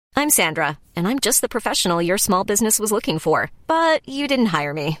I'm Sandra, and I'm just the professional your small business was looking for. But you didn't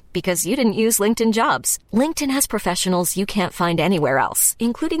hire me because you didn't use LinkedIn Jobs. LinkedIn has professionals you can't find anywhere else,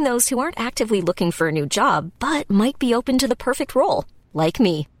 including those who aren't actively looking for a new job, but might be open to the perfect role, like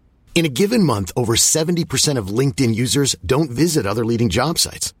me. In a given month, over 70% of LinkedIn users don't visit other leading job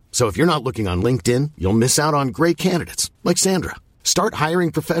sites. So if you're not looking on LinkedIn, you'll miss out on great candidates like Sandra. Start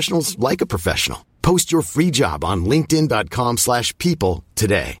hiring professionals like a professional. Post your free job on linkedin.com/people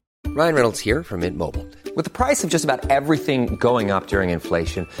today. Ryan Reynolds here from Mint Mobile. With the price of just about everything going up during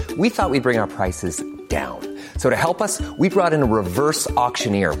inflation, we thought we'd bring our prices down. So to help us, we brought in a reverse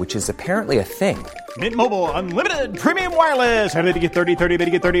auctioneer, which is apparently a thing. Mint Mobile Unlimited Premium Wireless. How to get 30, 30, bit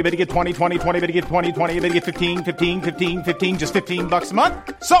to get 30, bit to get 20, 20, 20, bit to get 20, 20, bit to get 15, 15, 15, 15, just $15 a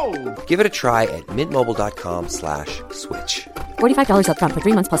month? Sold! Give it a try at mintmobile.com/switch. $45 up front for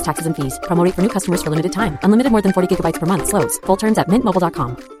 3 months plus taxes and fees. Promo rate for new customers for limited time. Unlimited more than 40 gigabytes per month. Slows full terms at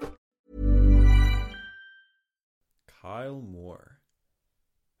mintmobile.com. Kyle Moore.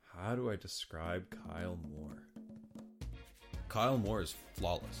 How do I describe Kyle Moore? Kyle Moore is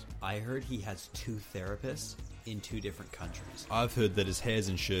flawless. I heard he has 2 therapists in 2 different countries. I've heard that his hair's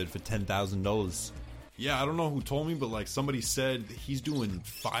insured for $10,000. Yeah, I don't know who told me, but like somebody said he's doing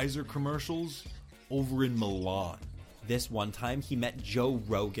Pfizer commercials over in Milan. This one time, he met Joe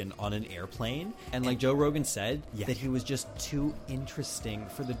Rogan on an airplane, and like Joe Rogan said, that he was just too interesting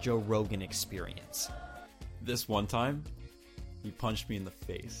for the Joe Rogan experience. This one time, he punched me in the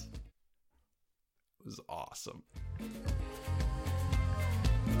face. It was awesome.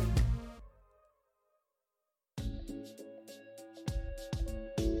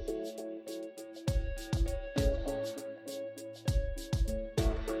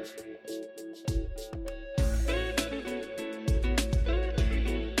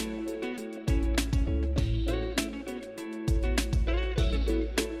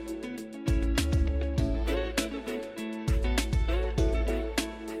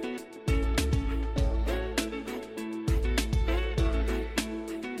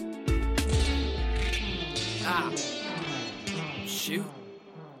 Shoot.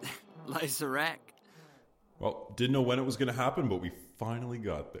 Life's a wreck. Well, didn't know when it was going to happen, but we finally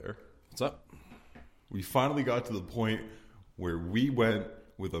got there. What's up? We finally got to the point where we went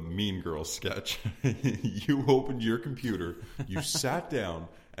with a Mean Girls sketch. You opened your computer, you sat down,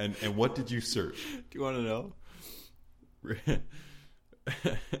 and what did you search? Do you want to know?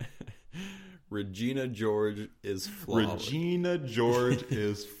 Regina George is flawless. Regina George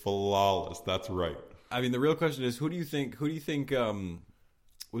is flawless. That's right. I mean, the real question is, who do you think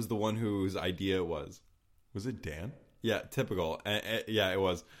was the one whose idea it was? Was it Dan? Yeah, typical. Yeah, it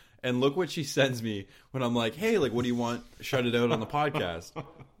was. And look what she sends me when I'm like, hey, like, what do you want? Shut it out on the podcast.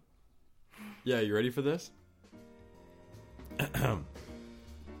 Yeah, you ready for this?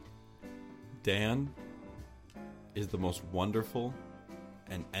 Dan is the most wonderful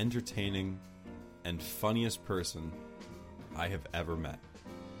and entertaining and funniest person I have ever met.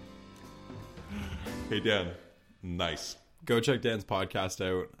 Hey, Dan. Nice. Go check Dan's podcast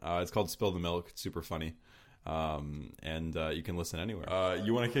out. It's called Spill the Milk. It's super funny. And you can listen anywhere.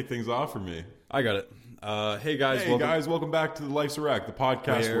 You want to kick things off for me? I got it. Hey, guys. Welcome back to the Life's a Wreck, the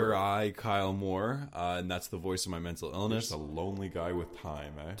podcast where I, Kyle Moore, and that's the voice of my mental illness. Just a lonely guy with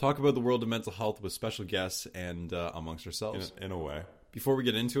time, eh? Talk about the world of mental health with special guests and amongst ourselves. In a way. Before we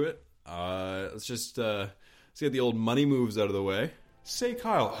get into it, let's just let's get the old money moves out of the way. Say,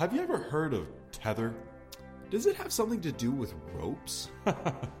 Kyle, have you ever heard of tether? Does it have something to do with ropes?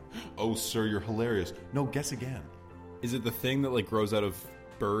 Oh, sir, you're hilarious. No, guess again. Is it the thing that like grows out of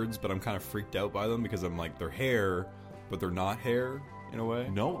birds, but I'm kind of freaked out by them because I'm like, they're hair, but they're not hair in a way?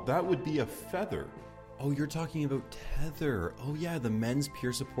 No, that would be a feather. Oh, you're talking about Tether. Oh, yeah, the men's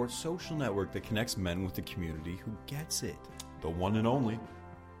peer support social network that connects men with the community who gets it. The one and only.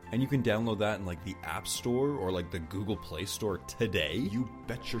 And you can download that in like the App Store or like the Google Play Store today. You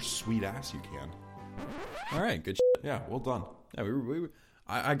bet your sweet ass you can. All right, good shit. Yeah, well done. Yeah,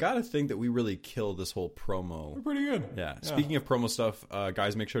 I gotta think that we really killed this whole promo. We're pretty good. Yeah. Speaking of promo stuff,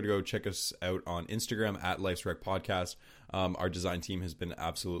 guys, make sure to go check us out on Instagram at Life's Wreck Podcast. Our design team has been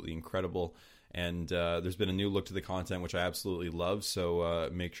absolutely incredible, and there's been a new look to the content, which I absolutely love. So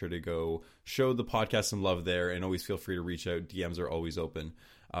make sure to go show the podcast some love there, and always feel free to reach out. DMs are always open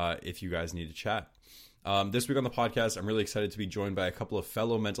if you guys need to chat. This week on the podcast, I'm really excited to be joined by a couple of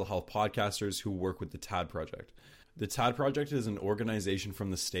fellow mental health podcasters who work with the TAD Project. The TAD Project is an organization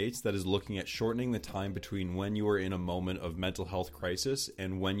from the States that is looking at shortening the time between when you are in a moment of mental health crisis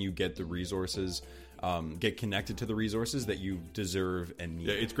and when you get the resources, get connected to the resources that you deserve and need.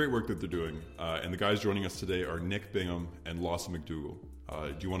 Yeah, it's great work that they're doing. And the guys joining us today are Nick Bingham and Lawson MacDougall.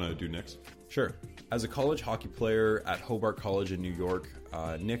 Do you want to do Nick's? Sure. As a college hockey player at Hobart College in New York,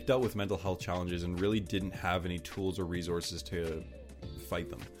 Nick dealt with mental health challenges and really didn't have any tools or resources to fight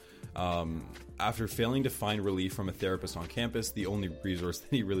them. After failing to find relief from a therapist on campus, the only resource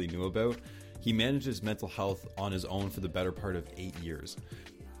that he really knew about, he managed his mental health on his own for the better part of 8 years.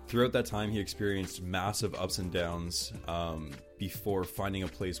 Throughout that time, he experienced massive ups and downs before finding a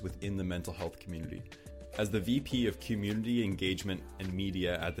place within the mental health community. As the VP of Community Engagement and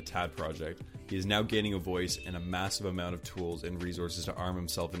Media at the TAD Project, he is now gaining a voice and a massive amount of tools and resources to arm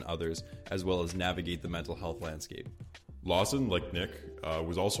himself and others, as well as navigate the mental health landscape. Lawson, like Nick,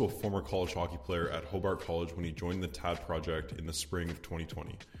 was also a former college hockey player at Hobart College when he joined the TAD Project in the spring of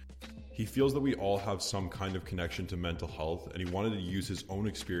 2020. He feels that we all have some kind of connection to mental health, and he wanted to use his own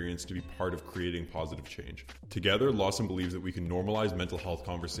experience to be part of creating positive change. Together, Lawson believes that we can normalize mental health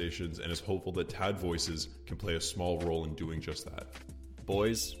conversations and is hopeful that TAD Voices can play a small role in doing just that.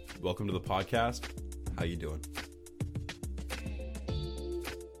 Boys, welcome to the podcast. How you doing?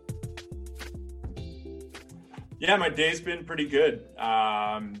 Yeah, my day's been pretty good.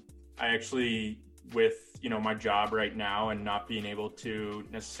 I actually, with my job right now and not being able to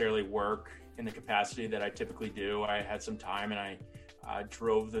necessarily work in the capacity that I typically do, I had some time and I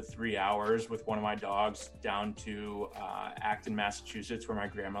drove the 3 hours with one of my dogs down to Acton, Massachusetts, where my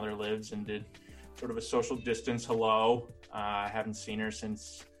grandmother lives, and did sort of a social distance hello. I haven't seen her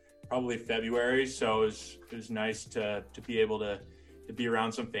since probably February, so it was nice to be able to be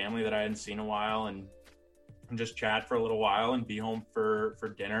around some family that I hadn't seen in a while and just chat for a little while and be home for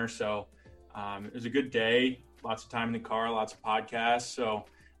dinner. So it was a good day, lots of time in the car, lots of podcasts. So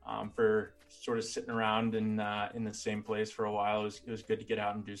for sort of sitting around in the same place for a while, it was good to get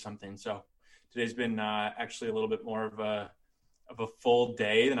out and do something. So today's been actually a little bit more of a full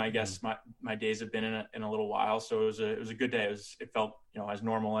day than I guess my days have been in a little while. So it was a good day. It felt as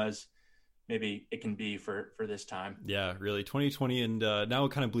normal as maybe it can be for this time. Yeah, really. 2020 and now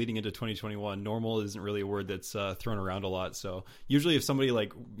kind of bleeding into 2021. Normal isn't really a word that's thrown around a lot. So usually if somebody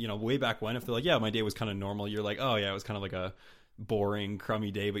way back when, if they're like, yeah, my day was kind of normal, you're like, oh yeah, it was kind of like a boring, crummy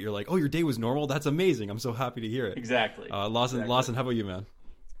day. But you're like, oh, your day was normal? That's amazing. I'm so happy to hear it. Exactly. Lawson, how about you, man?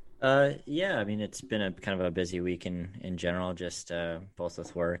 Yeah, I mean, it's been a kind of a busy week in general, just both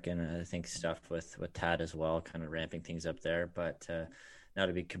with work and I think stuff with TAD as well, kind of ramping things up there. But now,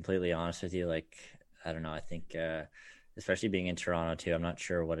 to be completely honest with you, I don't know, I think especially being in Toronto too, I'm not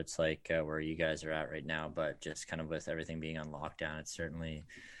sure what it's like where you guys are at right now, but just kind of with everything being on lockdown, it's certainly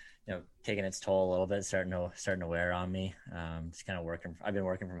taking its toll a little bit, starting to wear on me. Just kind of I've been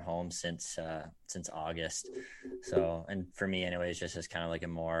working from home since August. So, and for me anyways, just as kind of like a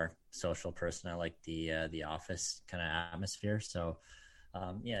more social person, I like the office kind of atmosphere. So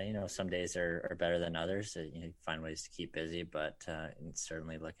yeah, some days are better than others. You find ways to keep busy, but it's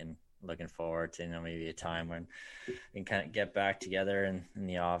certainly looking forward to maybe a time when we can kind of get back together in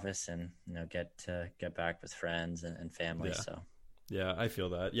the office and get back with friends and family. Yeah. So. Yeah, I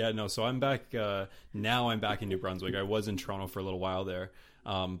feel that. Yeah, no, so I'm back, now I'm back in New Brunswick. I was in Toronto for a little while there,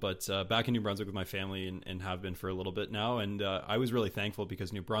 but back in New Brunswick with my family and have been for a little bit now. And I was really thankful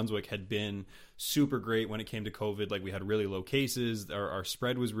because New Brunswick had been super great when it came to COVID. Like we had really low cases. Our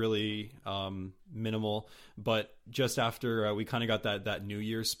spread was really minimal. But just after we kind of got that New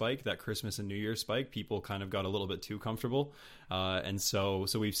Year's spike, that Christmas and New Year's spike, people kind of got a little bit too comfortable. And so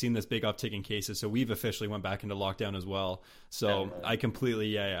we've seen this big uptick in cases. So we've officially went back into lockdown as well. So I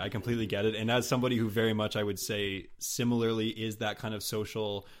completely get it. And as somebody who very much, I would say, similarly is that kind of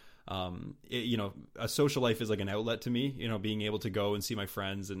social, a social life is like an outlet to me, being able to go and see my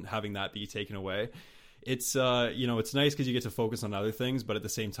friends and having that be taken away. It's, it's nice because you get to focus on other things, but at the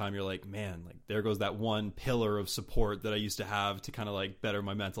same time, you're like, man, like there goes that one pillar of support that I used to have to kind of like better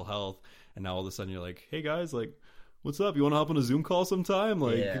my mental health. And now all of a sudden you're like, hey guys, like, what's up? You want to hop on a Zoom call sometime?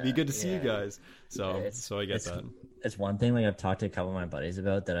 Like, it'd be good to see you guys. So I get that. It's one thing like I've talked to a couple of my buddies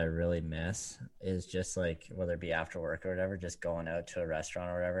about that I really miss is just like, whether it be after work or whatever, just going out to a restaurant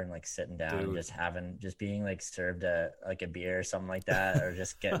or whatever and like sitting down and just being like served a beer or something like that, or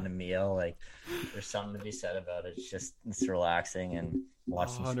just getting a meal. Like there's something to be said about it. It's relaxing and watch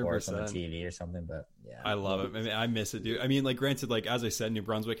some sports on the TV or something. But yeah, I love it. I mean, I miss it, dude. I mean, like granted, like as I said, New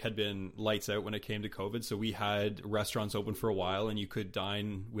Brunswick had been lights out when it came to COVID. So we had restaurants open for a while and you could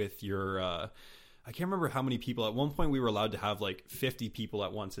dine with your, I can't remember how many people. At one point we were allowed to have like 50 people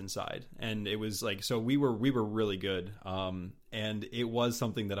at once inside, and it was like, so we were really good. And it was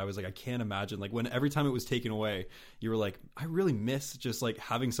something that I was like, I can't imagine, like when every time it was taken away, you were like, I really miss just like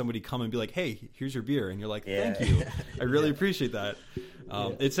having somebody come and be like, hey, here's your beer. And you're like, thank you. I really appreciate that.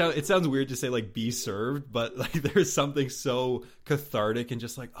 It sounds weird to say like be served, but like there's something so cathartic and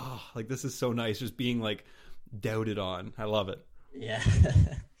just like, oh, like this is so nice, just being like doubted on. I love it. Yeah.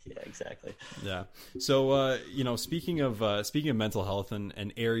 Yeah, exactly. Yeah. So, speaking of mental health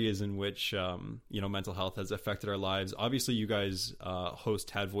and areas in which, mental health has affected our lives, obviously you guys host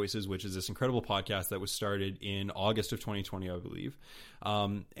Tad Voices, which is this incredible podcast that was started in August of 2020, I believe.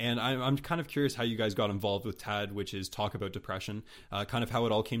 And I'm kind of curious how you guys got involved with Tad, which is Talk About Depression, kind of how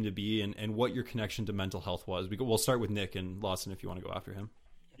it all came to be and what your connection to mental health was. We'll start with Nick and Lawson if you want to go after him.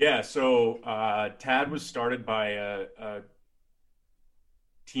 Yeah. So Tad was started by a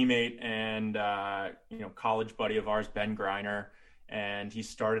teammate and college buddy of ours, Ben Greiner, and he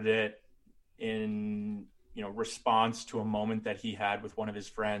started it in response to a moment that he had with one of his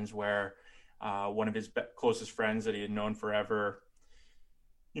friends where one of his closest friends that he had known forever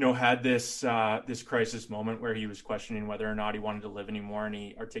had this crisis moment where he was questioning whether or not he wanted to live anymore, and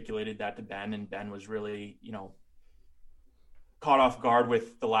he articulated that to Ben, and Ben was really caught off guard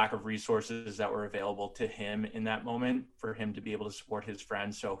with the lack of resources that were available to him in that moment for him to be able to support his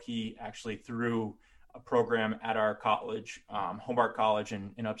friends. So he actually, through a program at our college, Hobart College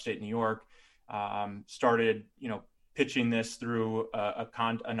in upstate New York, started, pitching this through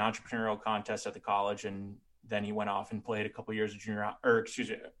an entrepreneurial contest at the college. And then he went off and played a couple years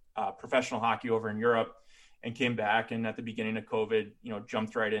of professional hockey over in Europe and came back. And at the beginning of COVID,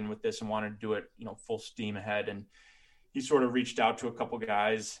 jumped right in with this and wanted to do it, full steam ahead. And he sort of reached out to a couple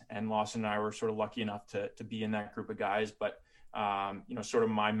guys, and Lawson and I were sort of lucky enough to be in that group of guys. But, sort of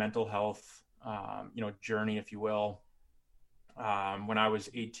my mental health, journey, if you will. When I was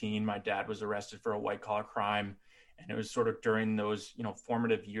 18, my dad was arrested for a white collar crime. And it was sort of during those,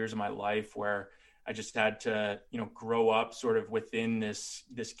 formative years of my life where I just had to, grow up sort of within this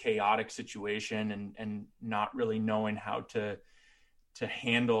chaotic situation and not really knowing how to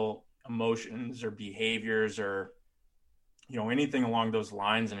handle emotions or behaviors or, anything along those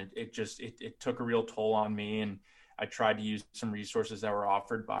lines. And it took a real toll on me. And I tried to use some resources that were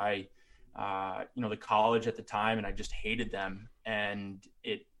offered by, the college at the time, and I just hated them. And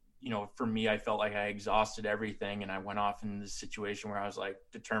for me, I felt like I exhausted everything. And I went off in this situation where I was like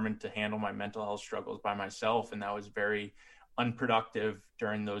determined to handle my mental health struggles by myself. And that was very unproductive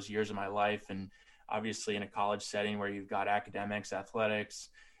during those years of my life. And obviously in a college setting where you've got academics, athletics,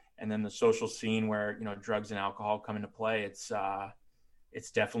 and then the social scene where, drugs and alcohol come into play, it's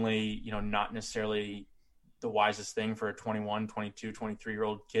definitely, not necessarily the wisest thing for a 21, 22,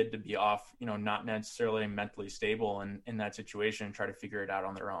 23-year-old kid to be off, not necessarily mentally stable in that situation and try to figure it out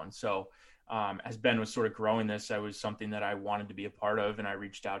on their own. So as Ben was sort of growing this, I was something that I wanted to be a part of, and I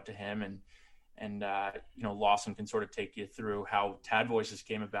reached out to him, and Lawson can sort of take you through how Tad Voices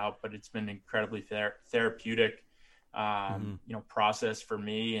came about, but it's been incredibly therapeutic process for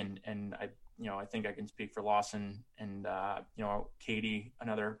me. And I think I can speak for Lawson and, Katie,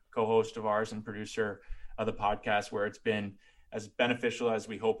 another co-host of ours and producer of the podcast, where it's been as beneficial as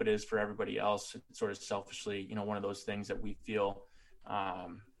we hope it is for everybody else. It's sort of selfishly, one of those things that we feel,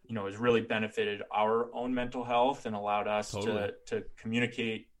 has really benefited our own mental health and allowed us to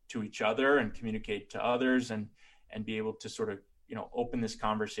communicate to each other and communicate to others and be able to sort of, open this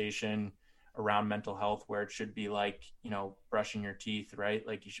conversation around mental health where it should be like, brushing your teeth, right?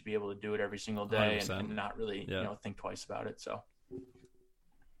 Like you should be able to do it every single day and not really, think twice about it. So.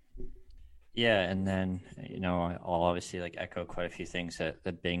 Yeah. And then, I'll obviously like echo quite a few things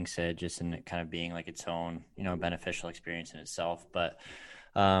that Bing said, just in it kind of being like its own, beneficial experience in itself. But,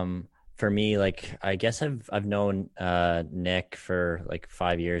 for me, like, I guess I've known, Nick for like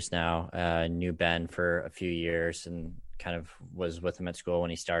 5 years now, knew Ben for a few years and kind of was with him at school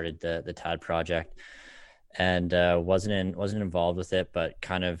when he started the Tad project, and wasn't involved with it, but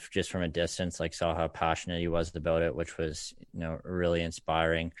kind of just from a distance, like saw how passionate he was about it, which was, really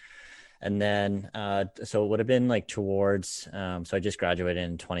inspiring. And then, so it would have been like towards, so I just graduated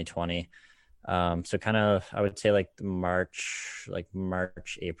in 2020. So kind of, I would say like March,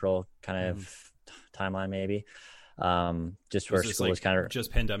 April kind of timeline, maybe. Just where school was kind of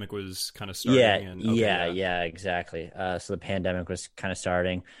just pandemic was kind of starting. Yeah, exactly. So the pandemic was kind of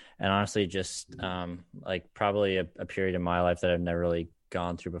starting, and honestly, just like probably a period in my life that I've never really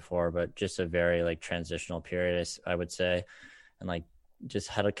gone through before, but just a very like transitional period, I would say, and like just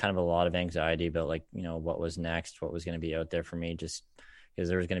had a kind of a lot of anxiety about like, what was next, what was going to be out there for me, just because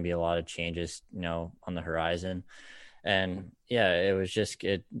there was going to be a lot of changes, on the horizon. And yeah, it was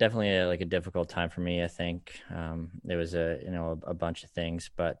definitely like a difficult time for me. I think there was a bunch of things,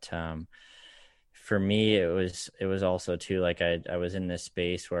 but for me, it was also too, like I was in this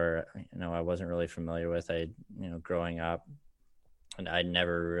space where, I wasn't really familiar with. Growing up, and I'd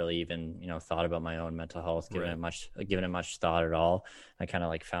never really even, thought about my own mental health, given it much thought at all. I kind of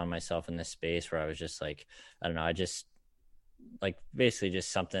like found myself in this space where I was just like, I don't know, I just like basically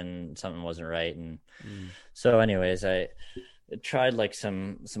just something wasn't right. And so anyways, I tried like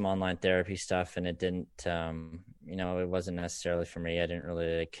some online therapy stuff, and it didn't, it wasn't necessarily for me. I didn't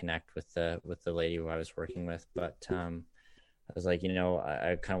really connect with the lady who I was working with, but I was like,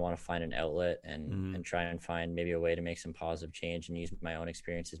 I kind of want to find an outlet and try and find maybe a way to make some positive change and use my own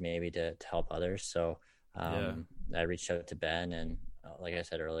experiences maybe to help others. So I reached out to Ben, and like I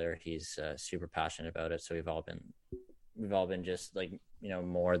said earlier, he's super passionate about it. So we've all been just like,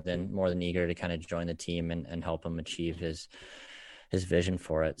 more than eager to kind of join the team and help him achieve his vision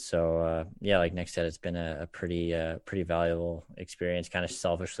for it. So like Nick said, it's been a pretty valuable experience, kind of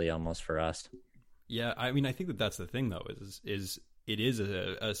selfishly almost for us. Yeah, I mean, I think that's the thing, though, is it is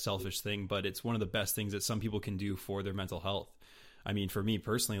a selfish thing, but it's one of the best things that some people can do for their mental health. I mean, for me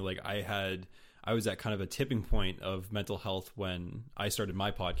personally, like I was at kind of a tipping point of mental health when I started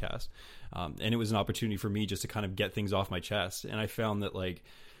my podcast, and it was an opportunity for me just to kind of get things off my chest. And I found that like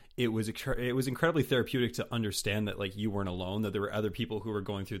it was incredibly therapeutic to understand that like you weren't alone, that there were other people who were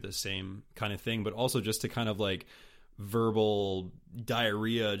going through the same kind of thing, but also just to kind of like verbal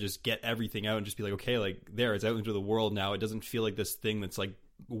diarrhea, just get everything out and just be like, okay, like there, it's out into the world now. It doesn't feel like this thing that's like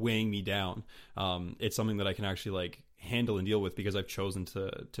weighing me down. It's something that I can actually like handle and deal with because I've chosen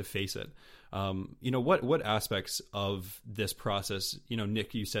to face it. What aspects of this process,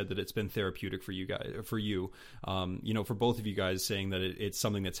 Nick, you said that it's been therapeutic for you guys, for both of you guys, saying that it's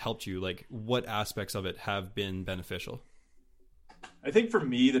something that's helped you. Like, what aspects of it have been beneficial? I think for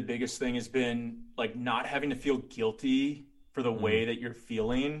me, the biggest thing has been like not having to feel guilty for the way that you're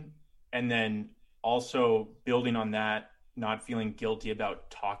feeling. And then also building on that, not feeling guilty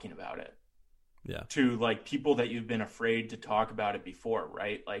about talking about it. Yeah. To like people that you've been afraid to talk about it before,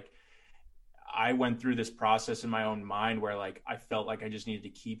 right? Like I went through this process in my own mind where like I felt like I just needed to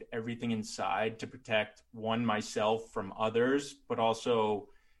keep everything inside to protect myself from others, but also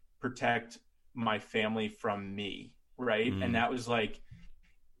protect my family from me. Right. And that was like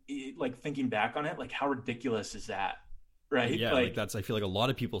thinking back on it, like how ridiculous is that? Right. Yeah. Like that's, I feel like a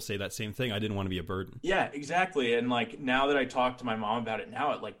lot of people say that same thing. I didn't want to be a burden. Yeah, exactly. And like, now that I talk to my mom about it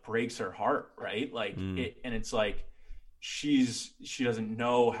now, it like breaks her heart. Right. Like and it's like, she doesn't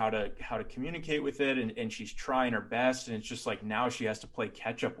know how to communicate with it. And she's trying her best. And it's just like, now she has to play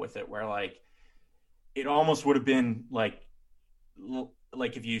catch up with it, where like, it almost would have been like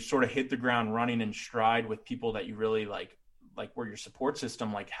if you sort of hit the ground running in stride with people that you really like were your support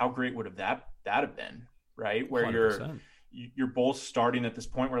system, like how great would have that have been, right? Where 100%. You're both starting at this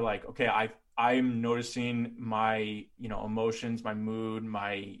point where like, okay, I'm noticing my, emotions, my mood,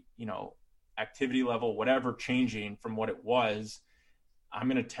 my, activity level, whatever, changing from what it was. I'm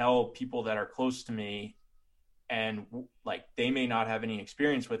going to tell people that are close to me, and like, they may not have any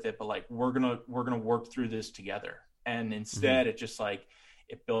experience with it, but like, we're going to work through this together. And instead it just like,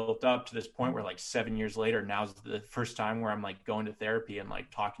 it built up to this point where like 7 years later, now's the first time where I'm like going to therapy and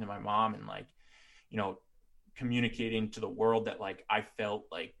like talking to my mom and like, communicating to the world that like I felt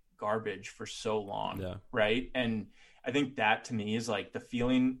like garbage for so long. Yeah. Right. And I think that to me is like the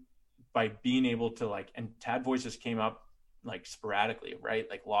feeling by being able to like, and Tad voices came up like sporadically, right?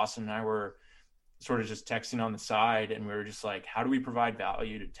 Like Lawson and I were sort of just texting on the side, and we were just like, how do we provide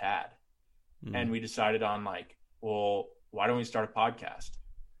value to Tad? And we decided on like, well, why don't we start a podcast?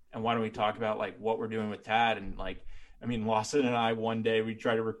 And why don't we talk about like what we're doing with Tad? And like, I mean, Lawson and I, one day we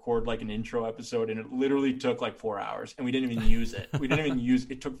tried to record like an intro episode, and it literally took like 4 hours, and we didn't even use it.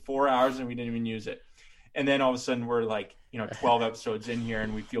 It took 4 hours and we didn't even use it. And then all of a sudden we're like, 12 episodes in here,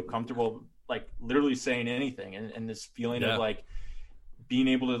 and we feel comfortable like literally saying anything. And this feeling of like being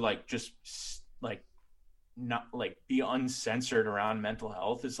able to like, just like, not like be uncensored around mental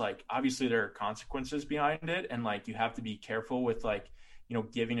health is like, obviously there are consequences behind it, and like you have to be careful with like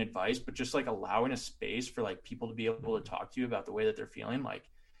giving advice, but just like allowing a space for like people to be able to talk to you about the way that they're feeling. Like,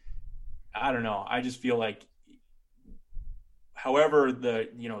 I don't know, I just feel like however the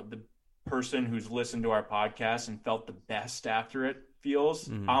person who's listened to our podcast and felt the best after it feels,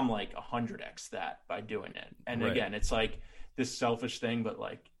 I'm like 100x that by doing it. And again, it's like this selfish thing, but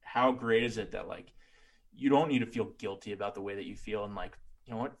like how great is it that like you don't need to feel guilty about the way that you feel, and like,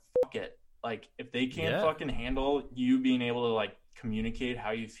 you know what, fuck it. Like if they can't fucking handle you being able to like communicate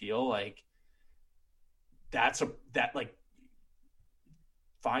how you feel, like like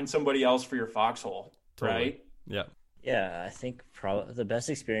find somebody else for your foxhole. Totally. Right. Yeah, I think probably the best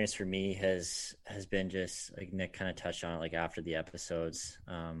experience for me has been just like Nick kind of touched on it, like after the episodes,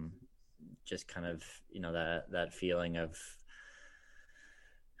 just kind of that feeling of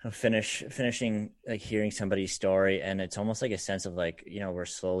finishing like hearing somebody's story, and it's almost like a sense of like, you know, we're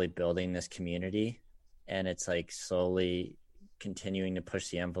slowly building this community, and it's like slowly continuing to push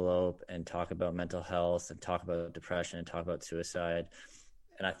the envelope and talk about mental health and talk about depression and talk about suicide.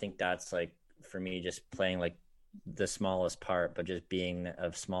 And I think that's like, for me, just playing like the smallest part, but just being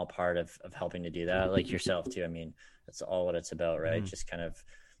a small part of helping to do that, like yourself too. I mean, that's all what it's about, right? Just kind of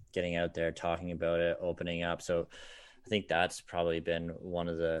getting out there, talking about it, opening up. So I think that's probably been one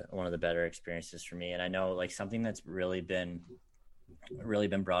of the better experiences for me. And I know like something that's really been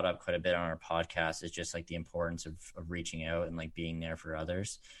brought up quite a bit on our podcast is just like the importance of reaching out and like being there for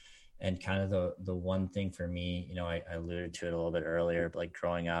others. And kind of the one thing for me, you know, I alluded to it a little bit earlier, but like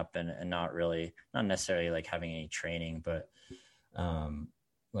growing up and not necessarily like having any training, but I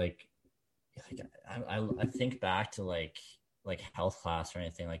think back to like health class or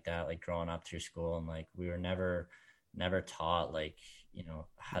anything like that, like growing up through school, and like we were never taught like, you know,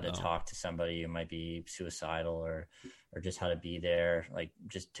 how to talk to somebody who might be suicidal or just how to be there, like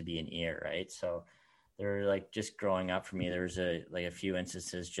just to be an ear, right? So there, like, just growing up for me, there was a few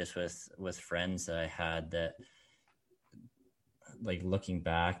instances just with friends that I had that, like, looking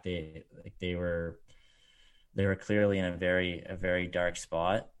back, they were clearly in a very dark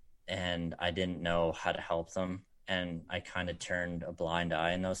spot, and I didn't know how to help them. And I kind of turned a blind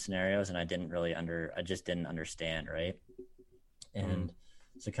eye in those scenarios, and I just didn't understand. Right. And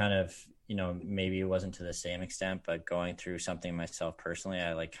so kind of, you know, maybe it wasn't to the same extent, but going through something myself personally,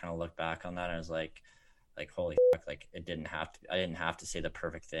 I like kind of look back on that and I was like, holy fuck, like I didn't have to say the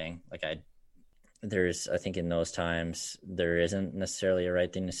perfect thing. Like I think in those times there isn't necessarily a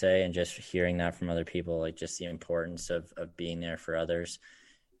right thing to say, and just hearing that from other people, like just the importance of being there for others.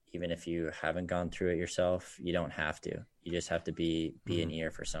 Even if you haven't gone through it yourself, you don't have to. You just have to be an ear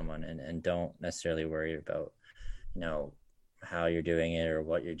for someone, and don't necessarily worry about, you know, how you're doing it or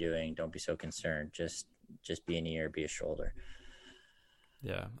what you're doing. Don't be so concerned. Just be an ear, be a shoulder.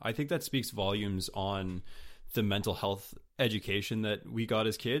 Yeah, I think that speaks volumes on the mental health education that we got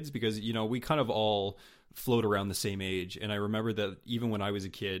as kids, because, you know, we kind of all float around the same age. And I remember that even when I was a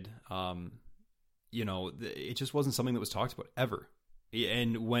kid, you know, it just wasn't something that was talked about ever.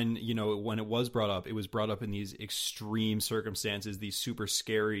 And when it was brought up, it was brought up in these extreme circumstances, these super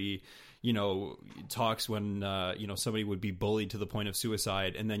scary, you know, talks when, you know, somebody would be bullied to the point of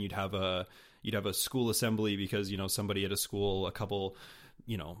suicide. And then you'd have a school assembly because, you know, somebody at a school a couple,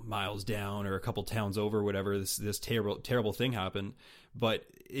 you know, miles down or a couple towns over, whatever, this terrible thing happened. But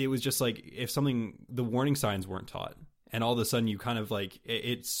it was just like, the warning signs weren't taught. And all of a sudden you kind of like,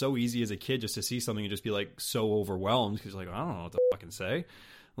 it's so easy as a kid just to see something and just be like so overwhelmed, because like, I don't know what to fucking say.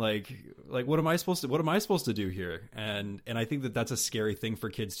 Like what am I supposed to do here? And I think that that's a scary thing for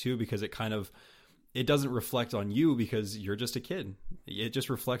kids too, because it doesn't reflect on you because you're just a kid. It just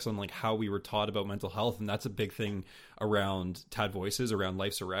reflects on like how we were taught about mental health. And that's a big thing around Tad Voices, around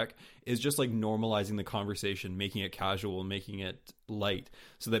Life's a Wreck, is just like normalizing the conversation, making it casual, making it light,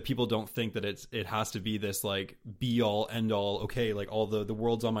 so that people don't think that it has to be this like be all end all. Okay, like all the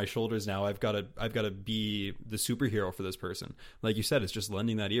world's on my shoulders now. I've got to be the superhero for this person. Like you said, it's just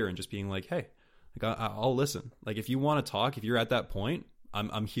lending that ear and just being like, hey, like I'll listen. Like if you want to talk, if you're at that point,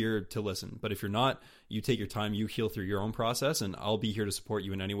 I'm here to listen. But if you're not, you take your time, you heal through your own process, and I'll be here to support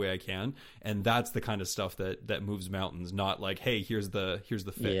you in any way I can. And that's the kind of stuff that moves mountains, not like, hey, here's the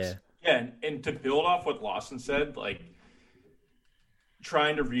fix. Yeah. And to build off what Lawson said, like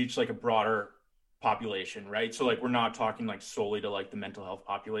trying to reach like a broader population, right? So like we're not talking like solely to like the mental health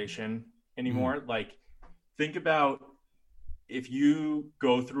population anymore. Like think about if you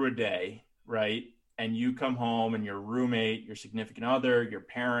go through a day, right? And you come home and your roommate, your significant other, your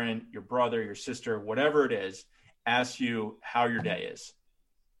parent, your brother, your sister, whatever it is, asks you how your day is,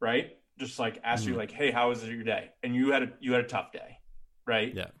 right? Just like ask you like, hey, how was your day? And you had a tough day,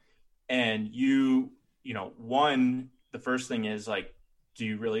 right? Yeah. And the first thing is like, do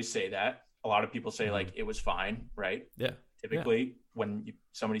you really say that? A lot of people say like, it was fine, right? Yeah. Typically when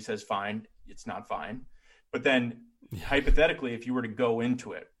somebody says fine, it's not fine. But then hypothetically, if you were to go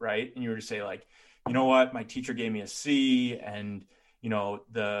into it, right? And you were to say like, you know what, my teacher gave me a C, and, you know,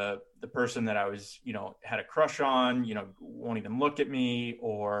 the person that I was, you know, had a crush on, you know, won't even look at me,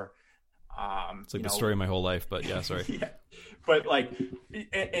 or, it's like the story of my whole life, but yeah, sorry. Yeah. But like,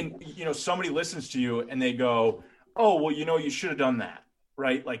 and, you know, somebody listens to you and they go, oh, well, you know, you should have done that.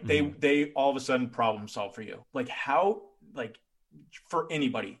 Right. Like they all of a sudden problem solve for you. Like how, like for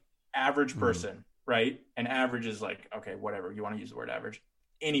anybody, average person, right? And average is like, okay, whatever, you want to use the word average.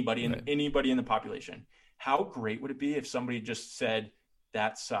 Anybody in the population. How great would it be if somebody just said,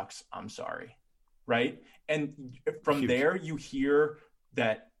 that sucks, I'm sorry, right? And from there, you hear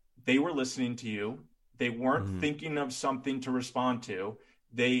that they were listening to you. They weren't thinking of something to respond to.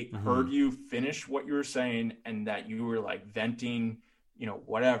 They heard you finish what you were saying and that you were like venting,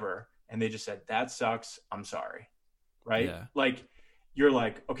 whatever. And they just said, that sucks. I'm sorry. Right. Yeah. Like, you're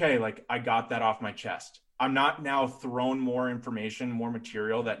like, okay, like I got that off my chest. I'm not now thrown more information, more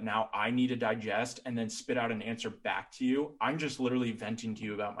material that now I need to digest and then spit out an answer back to you. I'm just literally venting to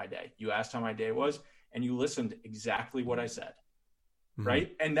you about my day. You asked how my day was and you listened exactly what I said.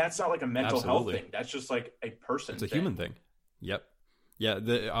 Right. And that's not like a mental health thing. That's just like a person thing. It's a human thing. Yep. Yeah.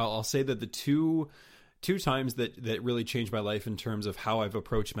 I'll say that the two times that really changed my life in terms of how I've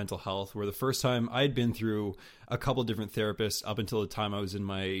approached mental health were the first time I had been through a couple different therapists up until the time I was in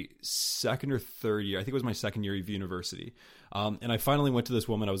my second or third year. I think it was my second year of university. And I finally went to this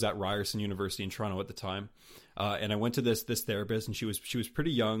woman. I was at Ryerson University in Toronto at the time. And I went to this therapist, and she was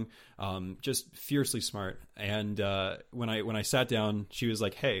pretty young, just fiercely smart. And when I sat down, she was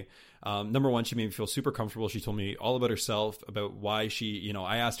like, hey, number one, she made me feel super comfortable. She told me all about herself, about why she,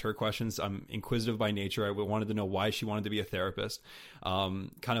 I asked her questions. I'm inquisitive by nature. I wanted to know why she wanted to be a therapist.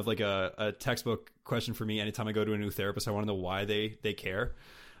 Kind of like a textbook question for me. Anytime I go to a new therapist, I want to know why they care.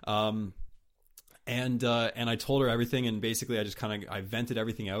 And I told her everything, and basically I vented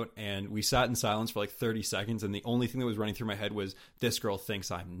everything out, and we sat in silence for like 30 seconds. And the only thing that was running through my head was, this girl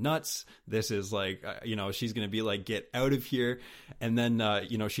thinks I'm nuts. This is like, she's going to be like, get out of here. And then,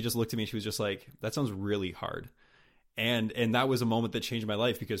 she just looked at me. She was just like, that sounds really hard. And that was a moment that changed my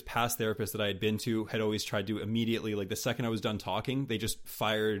life, because past therapists that I had been to had always tried to immediately, like the second I was done talking, they just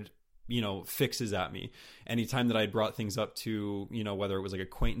fired fixes at me. Anytime that I had brought things up to, whether it was like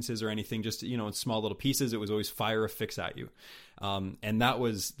acquaintances or anything, just, in small little pieces, it was always fire a fix at you. And that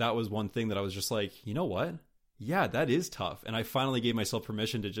was one thing that I was just like, you know what? Yeah, that is tough. And I finally gave myself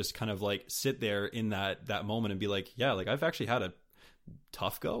permission to just kind of like sit there in that moment and be like, yeah, like I've actually had a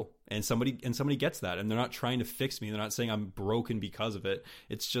tough go, and somebody gets that, and they're not trying to fix me. They're not saying I'm broken because of it.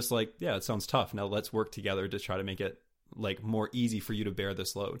 It's just like, yeah, it sounds tough. Now let's work together to try to make it like more easy for you to bear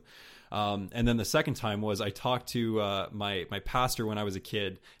this load. And then the second time was I talked to my pastor when I was a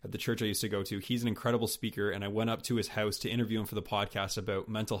kid at the church I used to go to. He's an incredible speaker, and I went up to his house to interview him for the podcast about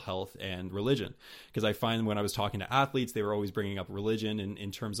mental health and religion, because I find when I was talking to athletes, they were always bringing up religion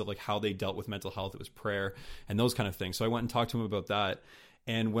in terms of like how they dealt with mental health. It was prayer and those kind of things. So I went and talked to him about that.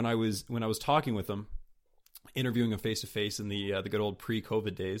 And when I was talking with him, interviewing him face to face in the good old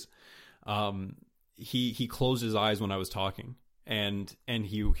pre-COVID days, he closed his eyes when I was talking, and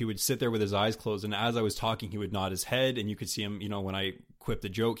he would sit there with his eyes closed, and as I was talking, he would nod his head, and you could see him, when I quipped a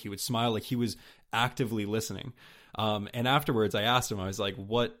joke, he would smile, like he was actively listening. And afterwards I asked him, I was like,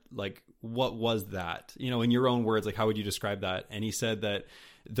 what was that? In your own words, like, how would you describe that? And he said that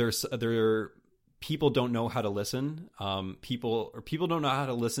people don't know how to listen. People don't know how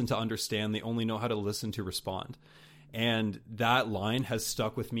to listen to understand. They only know how to listen to respond. And that line has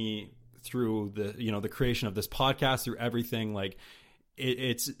stuck with me through the creation of this podcast, through everything. Like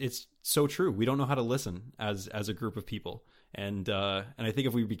it's so true. We don't know how to listen as a group of people. And I think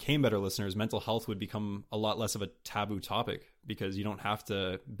if we became better listeners, mental health would become a lot less of a taboo topic, because you don't have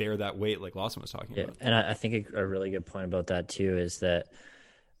to bear that weight like Lawson was talking about. And I think a really good point about that too is that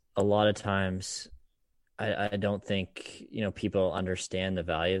a lot of times I don't think, people understand the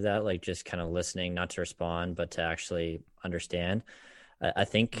value of that, like just kind of listening, not to respond, but to actually understand. I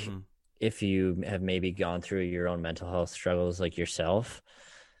think if you have maybe gone through your own mental health struggles like yourself,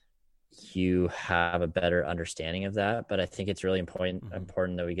 you have a better understanding of that. But I think it's really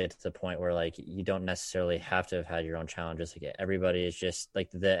important that we get to the point where like you don't necessarily have to have had your own challenges. Like everybody is just like,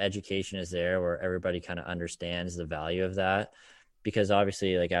 the education is there where everybody kind of understands the value of that, because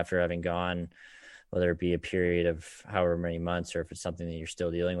obviously like after having gone, whether it be a period of however many months, or if it's something that you're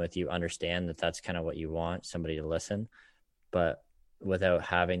still dealing with, you understand that that's kind of what you want, somebody to listen. But without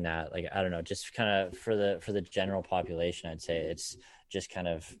having that, like, I don't know, just kind of for the general population, I'd say it's just kind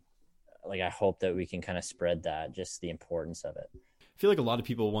of like, I hope that we can kind of spread that, just the importance of it. I feel like a lot of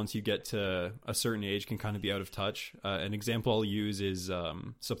people, once you get to a certain age, can kind of be out of touch. An example I'll use is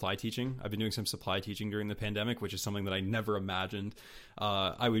supply teaching. I've been doing some supply teaching during the pandemic, which is something that I never imagined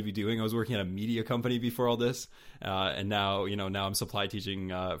I would be doing. I was working at a media company before all this, and now I'm supply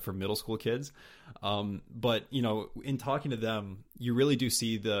teaching for middle school kids. But in talking to them, you really do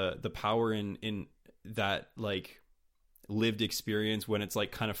see the power in that, like, lived experience when it's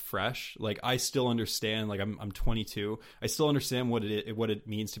like kind of fresh. Like I still understand, like I'm 22. I still understand what it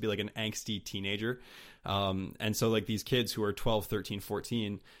means to be like an angsty teenager. And so like these kids who are 12, 13,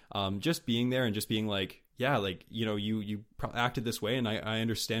 14, just being there and just being like, yeah, like, you know, you acted this way and I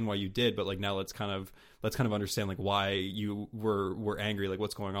understand why you did, but like now let's kind of understand like why you were angry, like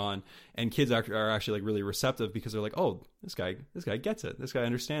what's going on. And kids are actually like really receptive because they're like, oh, this guy gets it. This guy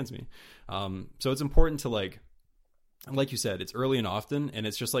understands me. So it's important to like you said, it's early and often, and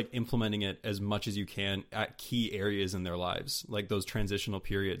it's just like implementing it as much as you can at key areas in their lives, like those transitional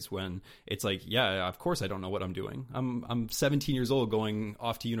periods when it's like, yeah, of course I don't know what I'm doing. I'm 17 years old going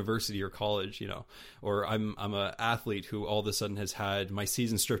off to university or college, you know, or I'm a athlete who all of a sudden has had my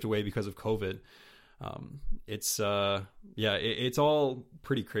season stripped away because of COVID. It's all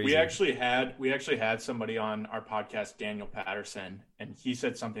pretty crazy. We actually had somebody on our podcast, Daniel Patterson, and he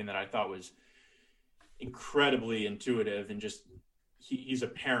said something that I thought was incredibly intuitive, and just he's a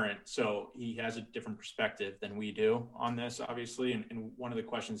parent, so he has a different perspective than we do on this, obviously. And one of the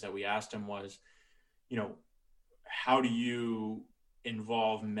questions that we asked him was, you know, how do you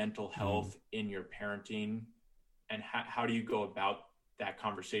involve mental health in your parenting, and how do you go about that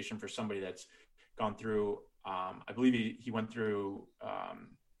conversation for somebody that's gone through, I believe he went through,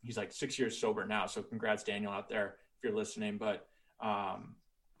 he's like 6 years sober now. So congrats, Daniel, out there, if you're listening. But,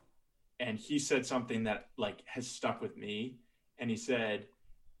 and he said something that like has stuck with me. And he said,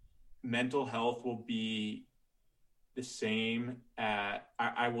 mental health will be the same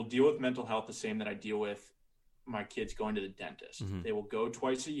I will deal with mental health the same that I deal with my kids going to the dentist. Mm-hmm. They will go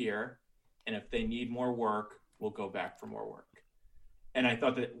twice a year. And if they need more work, we'll go back for more work. And I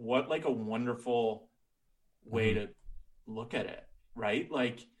thought that what like a wonderful way to look at it, right?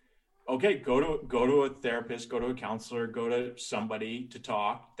 Like, okay, go to a therapist, go to a counselor, go to somebody to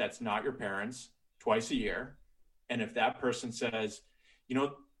talk that's not your parents twice a year. And if that person says, you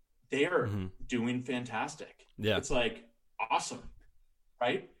know, they are doing fantastic. Yeah. It's like, awesome.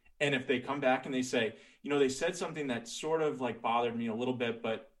 Right. And if they come back and they say, you know, they said something that sort of like bothered me a little bit,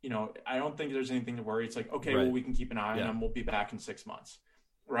 but you know, I don't think there's anything to worry. It's like, okay, well, we can keep an eye on them. We'll be back in 6 months.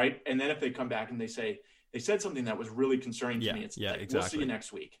 Right. And then if they come back and they say, they said something that was really concerning to me. It's like, exactly. We'll see you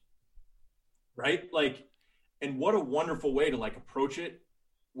next week. Right. Like, and what a wonderful way to like approach it,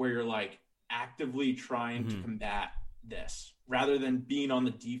 where you're like actively trying to combat this rather than being on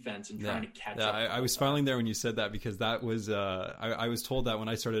the defense and trying to catch up. I was smiling there when you said that, because that was, I was told that when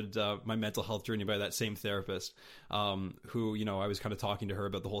I started my mental health journey by that same therapist, who, you know, I was kind of talking to her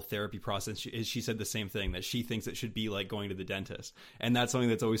about the whole therapy process. She said the same thing, that she thinks it should be like going to the dentist. And that's something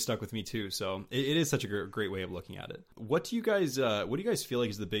that's always stuck with me too. So it is such a great way of looking at it. What do you guys feel like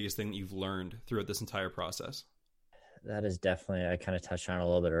is the biggest thing that you've learned throughout this entire process? That is definitely, I kind of touched on it a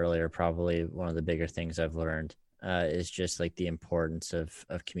little bit earlier, probably one of the bigger things I've learned is just like the importance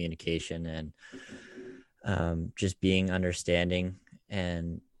of communication and just being understanding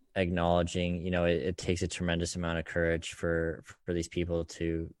and acknowledging, you know, it takes a tremendous amount of courage for these people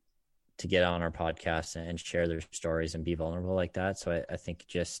to get on our podcast and share their stories and be vulnerable like that. So I think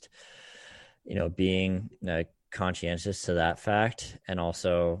just, you know, being conscientious to that fact, and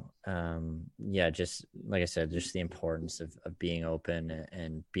also just like I said, just the importance of being open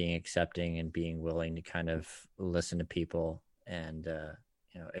and being accepting and being willing to kind of listen to people and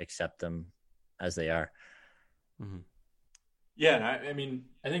you know, accept them as they are. I mean,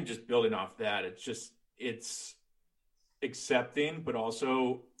 I think just building off that, it's accepting, but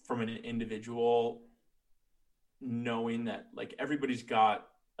also from an individual knowing that like everybody's got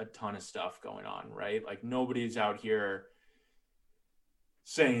a ton of stuff going on, right? Like nobody's out here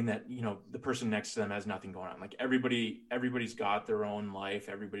saying that, you know, the person next to them has nothing going on. Like everybody's got their own life.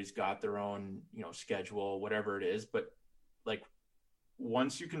 Everybody's got their own, you know, schedule, whatever it is. But like,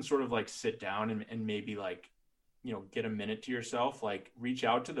 once you can sort of like sit down and maybe like, you know, get a minute to yourself, like reach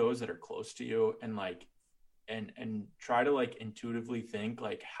out to those that are close to you and like, and try to like intuitively think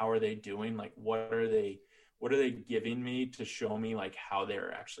like, how are they doing? Like, what are they giving me to show me like how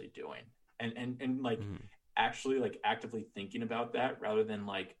they're actually doing? And like actually like actively thinking about that rather than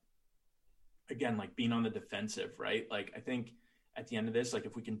like, again, like being on the defensive, right? Like, I think at the end of this, like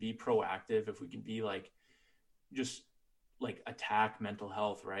if we can be proactive, if we can be like, just like attack mental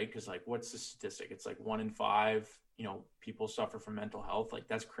health, right? Cause like, what's the statistic? It's like 1 in 5, you know, people suffer from mental health. Like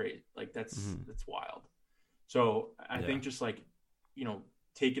that's crazy. Like that's wild. So I think just like, you know,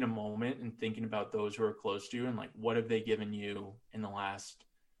 taking a moment and thinking about those who are close to you and like, what have they given you in the last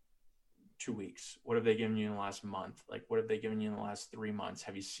 2 weeks? What have they given you in the last month? Like, what have they given you in the last 3 months?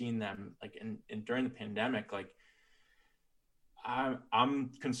 Have you seen them like and during the pandemic? Like, I'm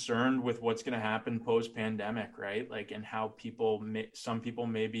concerned with what's going to happen post pandemic, right? Like, and how some people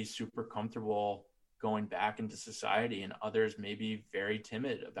may be super comfortable going back into society and others may be very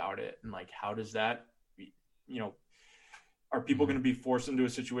timid about it. And like, how does that, are people going to be forced into a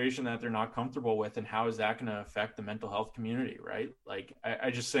situation that they're not comfortable with, and how is that going to affect the mental health community? Right. Like,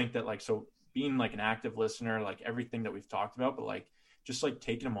 I just think that, like, so being like an active listener, like everything that we've talked about, but like, just like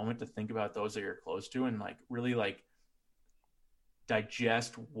taking a moment to think about those that you're close to and like really like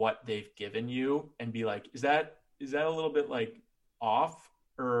digest what they've given you and be like, is that a little bit like off,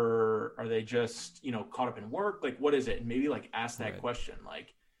 or are they just, caught up in work? Like, what is it? And maybe like ask that question,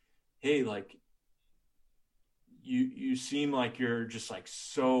 like, hey, like, you seem like you're just like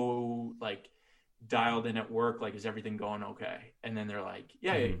so like dialed in at work. Like, is everything going okay? And then they're like,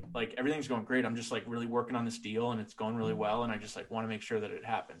 yeah, like everything's going great. I'm just like really working on this deal and it's going really well. And I just like want to make sure that it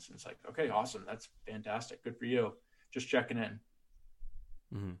happens. And it's like, okay, awesome. That's fantastic. Good for you. Just checking in.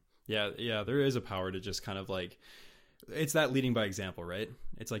 Mm-hmm. Yeah. There is a power to just kind of like, it's that leading by example, right?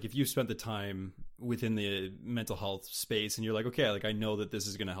 It's like if you've spent the time within the mental health space and you're like, okay, like I know that this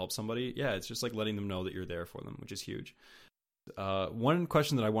is going to help somebody. Yeah, it's just like letting them know that you're there for them, which is huge. One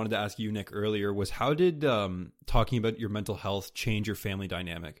question that I wanted to ask you, Nick, earlier was how did talking about your mental health change your family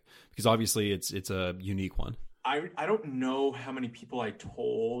dynamic? Because obviously it's a unique one. I don't know how many people I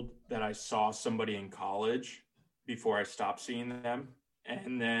told that I saw somebody in college before I stopped seeing them.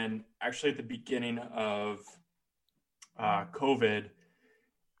 And then actually at the beginning of COVID,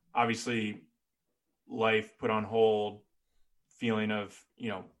 obviously life put on hold, feeling of,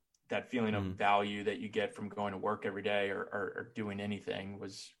 that feeling of value that you get from going to work every day or doing anything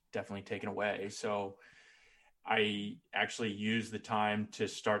was definitely taken away. So I actually used the time to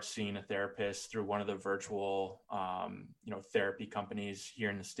start seeing a therapist through one of the virtual, therapy companies here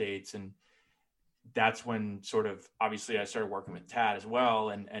in the States. And that's when sort of, obviously I started working with Tad as well.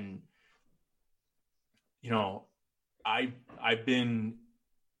 And I've been,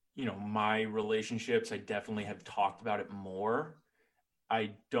 my relationships, I definitely have talked about it more.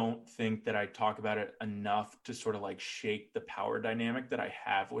 I don't think that I talk about it enough to sort of like shake the power dynamic that I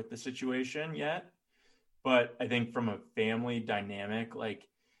have with the situation yet. But I think from a family dynamic, like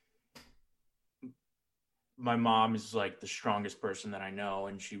my mom is like the strongest person that I know.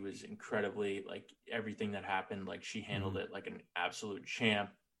 And she was incredibly, like, everything that happened, like she handled it like an absolute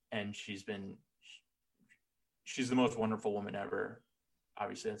champ. And she's the most wonderful woman ever.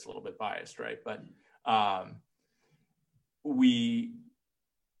 Obviously that's a little bit biased, right? But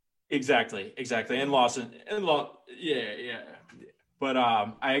exactly. And Lawson yeah. But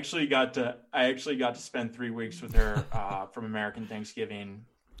I actually got to spend 3 weeks with her from American Thanksgiving.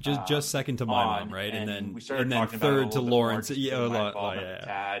 Just second to my mom, right? And then we started talking third to Lawrence.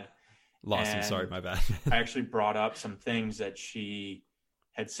 Tad. Lawson, sorry, my bad. I actually brought up some things that she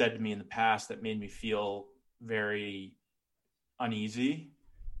had said to me in the past that made me feel very uneasy.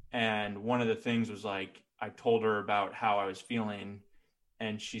 And one of the things was like, I told her about how I was feeling,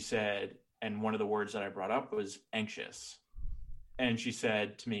 and she said, and one of the words that I brought up was anxious. And she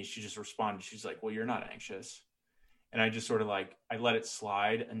said to me, she just responded, she's like, well, you're not anxious. And I just sort of like, I let it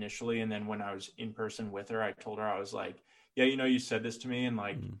slide initially. And then when I was in person with her, I told her, I was like, yeah, you said this to me. And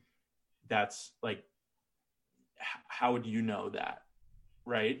like, that's like, how would you know that?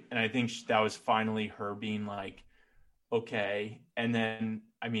 Right. And I think that was finally her being like, okay. And then,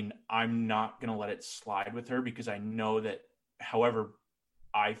 I mean, I'm not going to let it slide with her, because I know that however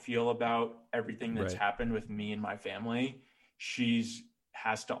I feel about everything that's happened with me and my family, she's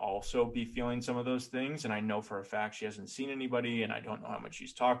has to also be feeling some of those things. And I know for a fact she hasn't seen anybody, and I don't know how much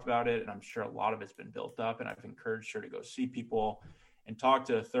she's talked about it. And I'm sure a lot of it's been built up, and I've encouraged her to go see people and talk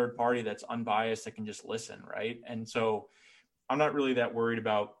to a third party that's unbiased, that can just listen. Right. And so I'm not really that worried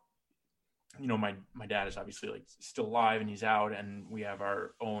about, my dad is obviously like still alive and he's out, and we have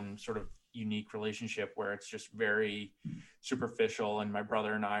our own sort of unique relationship where it's just very superficial. And my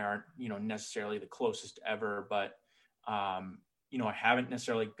brother and I aren't, necessarily the closest ever, but, I haven't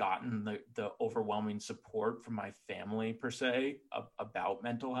necessarily gotten the overwhelming support from my family per se about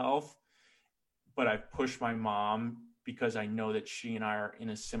mental health, but I've pushed my mom because I know that she and I are in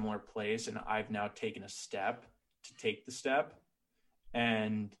a similar place, and I've now taken a step to take the step.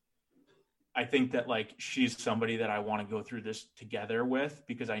 And I think that like, she's somebody that I want to go through this together with,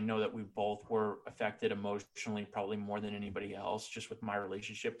 because I know that we both were affected emotionally, probably more than anybody else, just with my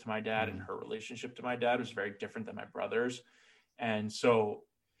relationship to my dad, and her relationship to my dad was very different than my brother's. And so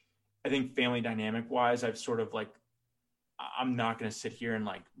I think family dynamic wise, I've sort of like, I'm not going to sit here and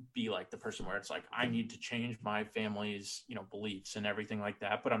like be like the person where it's like, I need to change my family's, beliefs and everything like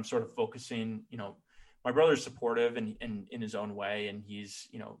that. But I'm sort of focusing, my brother's supportive and in his own way. And he's,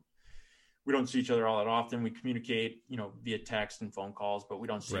 we don't see each other all that often. We communicate, via text and phone calls, but we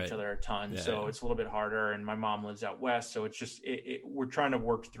don't see each other a ton. So it's a little bit harder. And my mom lives out west. So it's just, we're trying to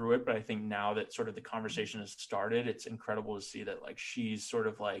work through it. But I think now that sort of the conversation has started, it's incredible to see that like, she's sort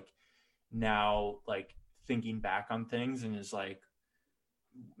of like now like thinking back on things and is like,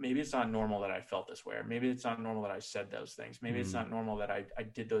 maybe it's not normal that I felt this way, or maybe it's not normal that I said those things. Maybe it's not normal that I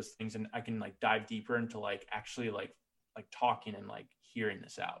did those things, and I can like dive deeper into like actually like talking and like hearing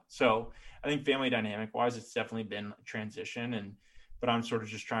this out. So I think family dynamic wise, it's definitely been a transition, but I'm sort of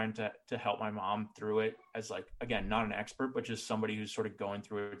just trying to help my mom through it as like, again, not an expert, but just somebody who's sort of going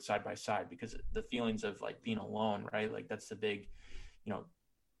through it side by side, because the feelings of like being alone, right? Like that's the big,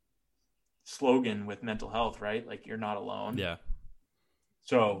 slogan with mental health, right? Like you're not alone. Yeah.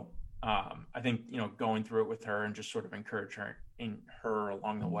 So I think, going through it with her and just sort of encourage her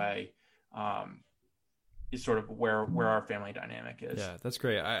along the way is sort of where our family dynamic is. Yeah, that's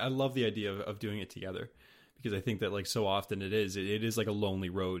great. I love the idea of doing it together, because I think that like so often it is like a lonely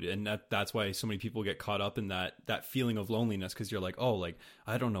road. And that's why so many people get caught up in that feeling of loneliness, because you're like, oh, like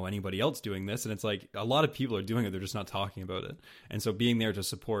I don't know anybody else doing this. And it's like a lot of people are doing it. They're just not talking about it. And so being there to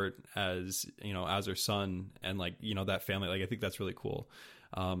support as her son and like, that family, like I think that's really cool.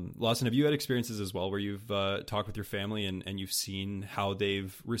 Lawson, have you had experiences as well where you've talked with your family and you've seen how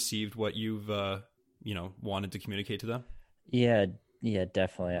they've received what you've wanted to communicate to them? Yeah,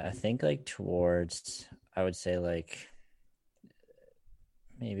 definitely. I think like towards, I would say like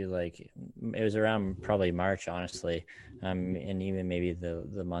maybe like it was around probably March, honestly, and even maybe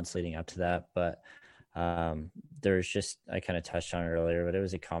the months leading up to that. But there's just, I kind of touched on it earlier, but it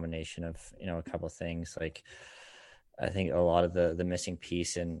was a combination of a couple of things. Like I think a lot of the missing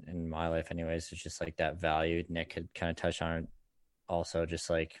piece in my life, anyways, is just like that value. Nick had kind of touched on it also, just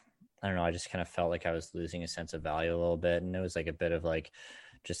like, I don't know, I just kind of felt like I was losing a sense of value a little bit. And it was like a bit of like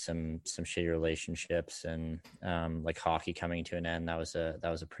just some shitty relationships and like hockey coming to an end. That was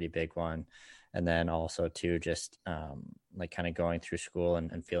a pretty big one. And then also too, just like kind of going through school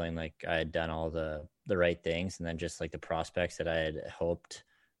and feeling like I had done all the right things. And then just like the prospects that I had hoped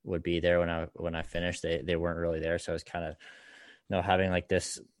would be there when I finished, they weren't really there. So I was kind of, having like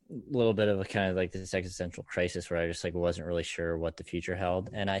this little bit of a kind of like this existential crisis where I just like wasn't really sure what the future held.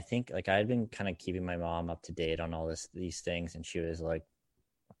 And I think like I had been kind of keeping my mom up to date on all these things, and she was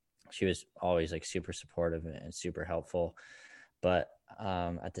always like super supportive and super helpful. But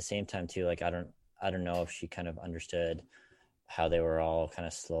at the same time too, like I don't know if she kind of understood how they were all kind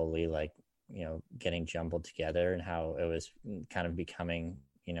of slowly like getting jumbled together, and how it was kind of becoming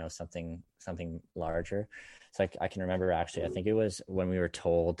something larger. So I can remember, actually, I think it was when we were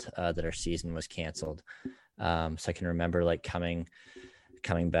told that our season was canceled. So I can remember like coming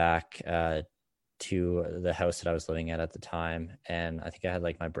back to the house that I was living at the time. And I think I had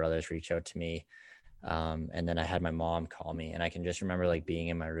like my brothers reach out to me. And then I had my mom call me, and I can just remember like being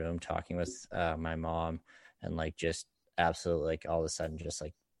in my room talking with my mom, and like just absolutely like all of a sudden just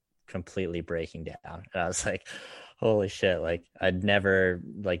like completely breaking down. And I was like, holy shit, like I'd never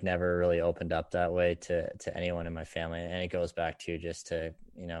really opened up that way to anyone in my family. And it goes back to just to,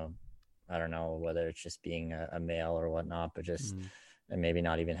 I don't know whether it's just being a male or whatnot, but just, and maybe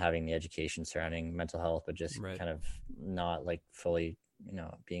not even having the education surrounding mental health, but just kind of not like fully,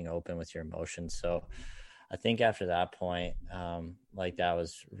 being open with your emotions. So I think after that point, like that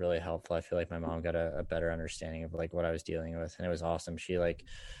was really helpful. I feel like my mom got a better understanding of like what I was dealing with, and it was awesome. She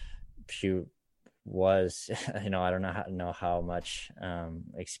was, I don't know how much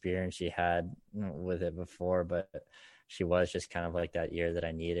experience she had with it before, but she was just kind of like that ear that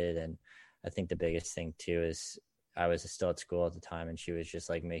I needed. And I think the biggest thing too is I was still at school at the time, and she was just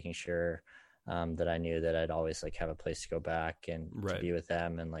like making sure that I knew that I'd always like have a place to go back and to be with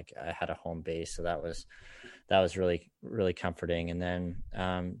them, and like I had a home base. So that was really, really comforting. And then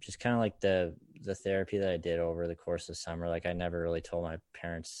just kind of like the therapy that I did over the course of summer, like I never really told my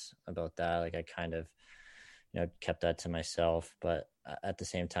parents about that. Like I kind of, kept that to myself, but at the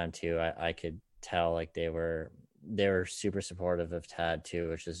same time too, I could tell like they were super supportive of Tad too,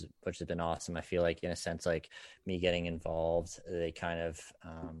 which has been awesome. I feel like in a sense, like me getting involved, they kind of,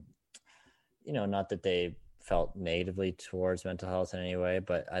 not that they felt negatively towards mental health in any way,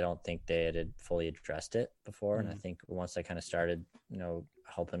 but I don't think they had fully addressed it before. And I think once I kind of started,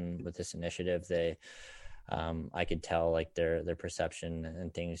 helping with this initiative, I could tell like their perception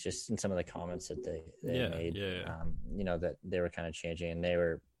and things just in some of the comments that they made, that they were kind of changing.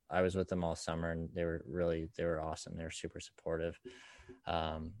 And I was with them all summer, and they were awesome. They were super supportive.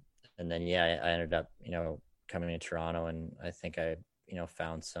 And then, I ended up, coming to Toronto, and I think I,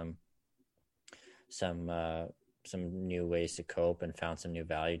 found some some new ways to cope and found some new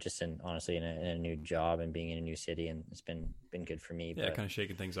value just honestly in a new job and being in a new city, and it's been good for me. Yeah, but kind of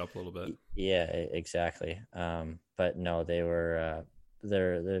shaking things up a little bit. Yeah, exactly. But no,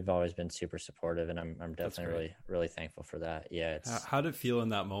 they've always been super supportive, and I'm definitely really thankful for that. Yeah. How did it feel in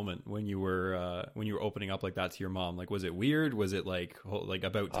that moment when you were opening up like that to your mom? Like, was it weird? Was it like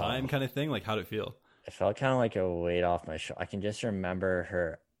about time kind of thing? Like, how did it feel? It felt kind of like a weight off my shoulder. I can just remember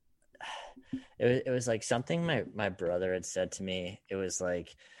her. It was like something my brother had said to me. It was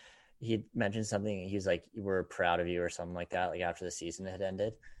like he mentioned something. He was like, "We're proud of you," or something like that. Like after the season had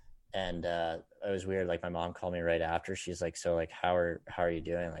ended, and it was weird. Like my mom called me right after. She's like, "So like, how are you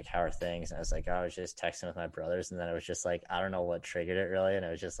doing? Like, how are things?" And I was like, "I was just texting with my brothers," and then it was just like, I don't know what triggered it really, and it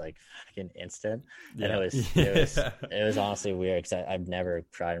was just like fucking instant. Yeah. And it was honestly weird because I've never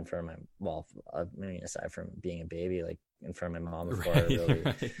cried in front of I mean, aside from being a baby, like in front of my mom before I really,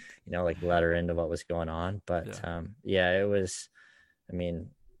 like let her into what was going on. But it was. I mean,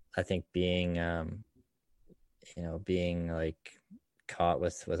 I think being like caught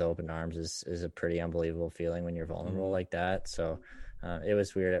with open arms is a pretty unbelievable feeling when you're vulnerable like that. So it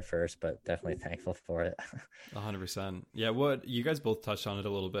was weird at first, but definitely thankful for it. 100%. Yeah. What you guys both touched on it a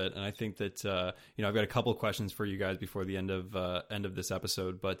little bit. And I think that, I've got a couple of questions for you guys before the end of this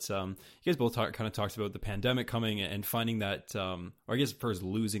episode, but you guys both kind of talked about the pandemic coming and finding that, or I guess first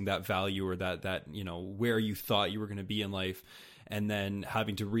losing that value or that, where you thought you were going to be in life, and then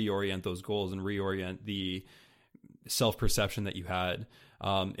having to reorient those goals and reorient the self-perception that you had.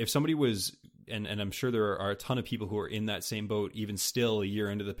 If somebody was, and I'm sure there are a ton of people who are in that same boat, even still a year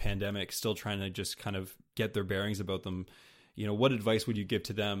into the pandemic, still trying to just kind of get their bearings about them, what advice would you give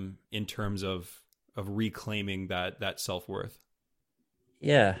to them in terms of reclaiming that self-worth?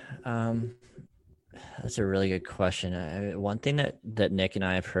 Yeah. That's a really good question. One thing that Nick and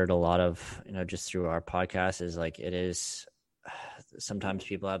I have heard a lot of, just through our podcast is like, it is, sometimes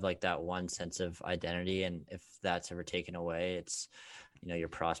people have like that one sense of identity, and if that's ever taken away, it's your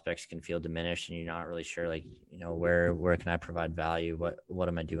prospects can feel diminished, and you're not really sure like where can I provide value, what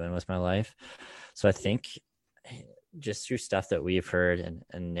am I doing with my life. So I think just through stuff that we've heard,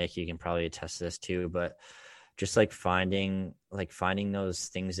 and Nick, you can probably attest to this too, but just like finding those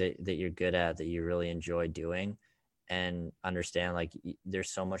things that you're good at, that you really enjoy doing, and understand like there's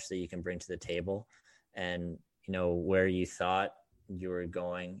so much that you can bring to the table, and where you thought you were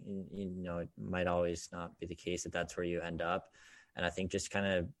going, it might always not be the case that's where you end up. And I think just kind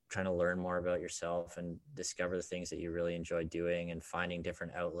of trying to learn more about yourself and discover the things that you really enjoy doing and finding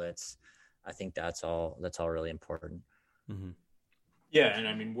different outlets. I think that's all really important. Mm-hmm. Yeah. And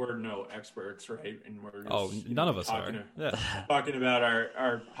I mean, we're no experts, right? And we're just, none of us are. Talking about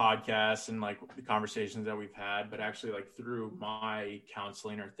our podcasts and like the conversations that we've had, but actually like through my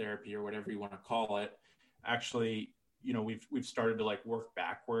counseling or therapy or whatever you want to call it, actually, we've started to like work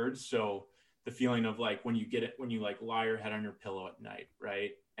backwards. So the feeling of like when you like lie your head on your pillow at night,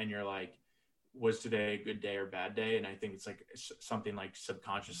 right? And you're like, was today a good day or bad day? And I think it's like something like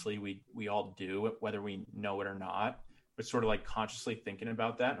subconsciously we all do, whether we know it or not, but sort of like consciously thinking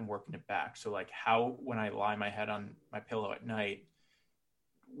about that and working it back. So like how, when I lie my head on my pillow at night,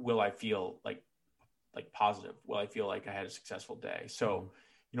 will I feel like positive? Will I feel like I had a successful day? So,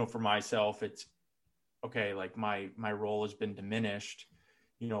 for myself, it's okay. Like my role has been diminished.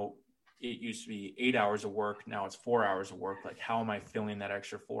 It used to be 8 hours of work. Now it's 4 hours of work. Like, how am I filling that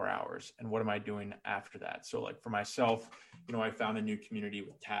extra 4 hours? And what am I doing after that? So like for myself, I found a new community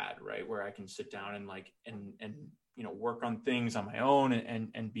with Tad, right? Where I can sit down and like, and work on things on my own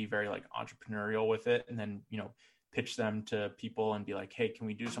and be very like entrepreneurial with it. And then, pitch them to people and be like, hey, can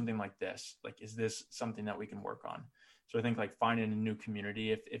we do something like this? Like, is this something that we can work on? So I think like finding a new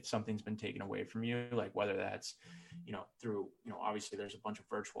community, if something's been taken away from you, like whether that's, through, obviously there's a bunch of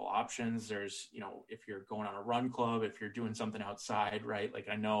virtual options. There's, if you're going on a run club, if you're doing something outside, right? Like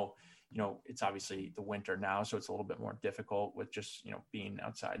I know, it's obviously the winter now, so it's a little bit more difficult with just, being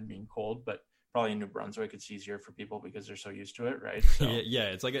outside and being cold, but probably in New Brunswick, it's easier for people because they're so used to it. Right. So,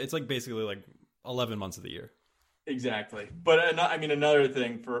 yeah. It's like basically like 11 months of the year. Exactly. But I mean, another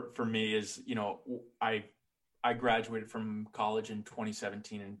thing for me is, I graduated from college in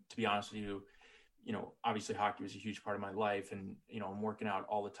 2017, and to be honest with you, obviously hockey was a huge part of my life, and I'm working out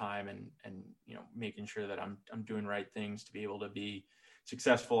all the time and making sure that I'm doing right things to be able to be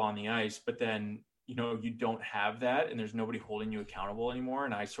successful on the ice. But then you don't have that, and there's nobody holding you accountable anymore.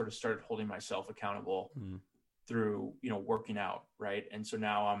 And I sort of started holding myself accountable through working out, right? And so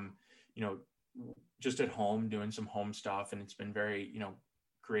now I'm just at home doing some home stuff, and it's been very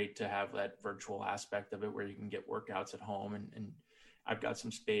great to have that virtual aspect of it where you can get workouts at home, and I've got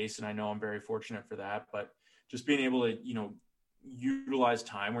some space, and I know I'm very fortunate for that. But just being able to, utilize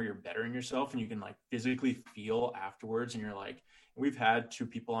time where you're bettering yourself and you can like physically feel afterwards. And you're like, we've had 2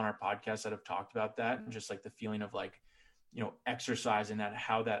 people on our podcast that have talked about that, and just like the feeling of like, exercise and that,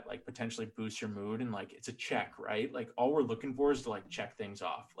 how that like potentially boosts your mood. And like, it's a check, right? Like all we're looking for is to like check things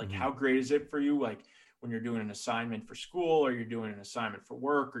off. Like how great is it for you? Like when you're doing an assignment for school, or you're doing an assignment for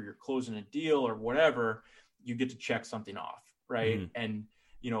work, or you're closing a deal or whatever, you get to check something off. Right. And,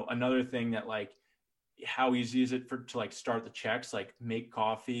 another thing that like, how easy is it to like start the checks, like make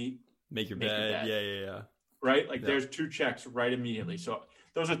coffee, make your bed. Yeah. Right. Like there's 2 checks right immediately. So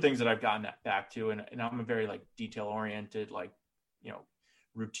those are things that I've gotten back to. And I'm a very like detail oriented, like,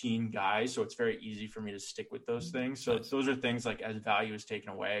 routine guy. So it's very easy for me to stick with those things. So those are things like, as value is taken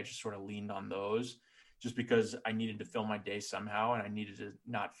away, I just sort of leaned on those just because I needed to fill my day somehow. And I needed to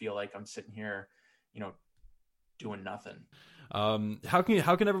not feel like I'm sitting here, doing nothing. How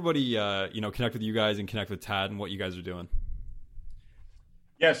can everybody, connect with you guys and connect with Tad and what you guys are doing?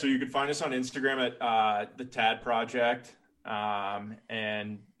 Yeah. So you can find us on Instagram at the Tad Project.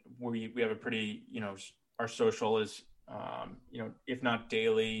 And we have a pretty, our social is, if not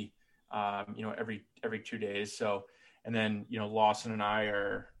daily, every 2 days. So, and then, Lawson and I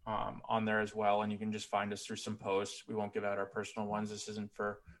are, on there as well. And you can just find us through some posts. We won't give out our personal ones. This isn't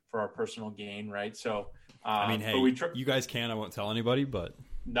for our personal gain. Right. So, hey, you guys can, I won't tell anybody, but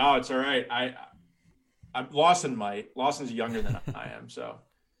no, it's all right. Lawson's younger than I am. So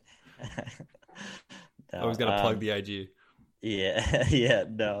always got to plug the IG. Yeah.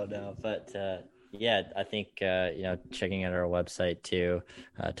 No. But, I think, checking out our website too,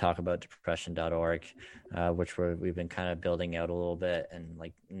 talkaboutdepression.org, which we've been kind of building out a little bit. And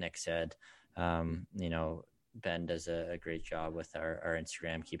like Nick said, Ben does a great job with our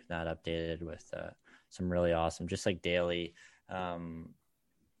Instagram, keeping that updated with some really awesome, just like daily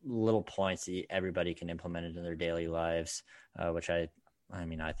little points that everybody can implement into their daily lives, which I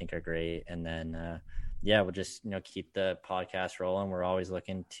think are great. And then, we'll just, keep the podcast rolling. We're always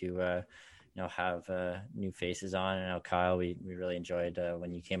looking to, have new faces on. I know Kyle, we really enjoyed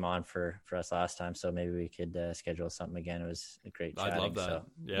when you came on for us last time. So maybe we could schedule something again. It was a great chatting. I'd love that. So,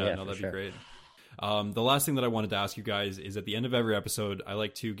 That'd be great. The last thing that I wanted to ask you guys is at the end of every episode, I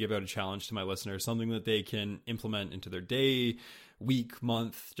like to give out a challenge to my listeners, something that they can implement into their day, week,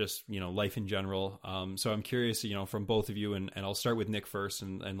 month, just, life in general. So I'm curious, from both of you, and I'll start with Nick first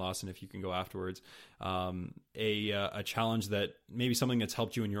and Lawson, if you can go afterwards, a challenge that maybe something that's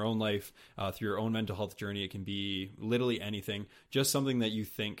helped you in your own life, through your own mental health journey. It can be literally anything, just something that you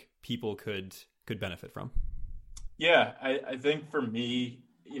think people could benefit from. Yeah. I think for me,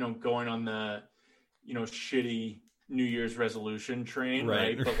 going on the, shitty New Year's resolution train,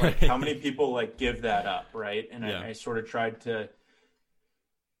 right? But like how many people like give that up, right? And I sort of tried to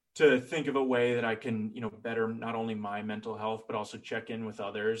think of a way that I can, better not only my mental health, but also check in with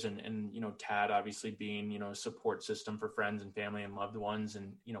others. And Tad obviously being, a support system for friends and family and loved ones.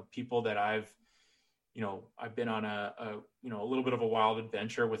 And, people that I've been on a little bit of a wild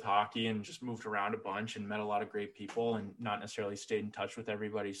adventure with hockey and just moved around a bunch and met a lot of great people and not necessarily stayed in touch with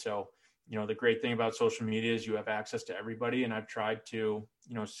everybody. So, the great thing about social media is you have access to everybody. And I've tried to,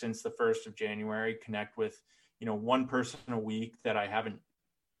 since the 1st of January, connect with, one person a week that I haven't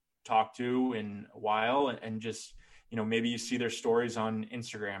talked to in a while, and just, maybe you see their stories on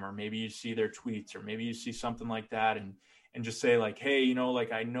Instagram, or maybe you see their tweets, or maybe you see something like that. And just say like, hey,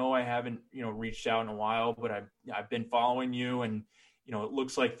 I know I haven't, reached out in a while, but I've been following you, and, it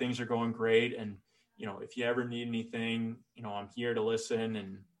looks like things are going great. And, if you ever need anything, I'm here to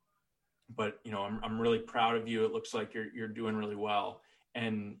listen. But I'm really proud of you. It looks like you're doing really well.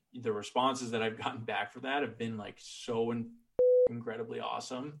 And the responses that I've gotten back for that have been like so incredibly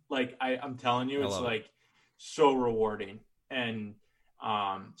awesome. Like I'm telling you, it's like so rewarding. And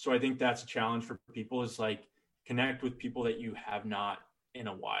so I think that's a challenge for people, is like connect with people that you have not in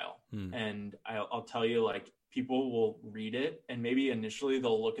a while. And I'll tell you, like, people will read it and maybe initially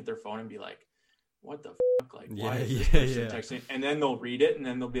they'll look at their phone and be like, what the fuck? Like, why is this person texting? And then they'll read it and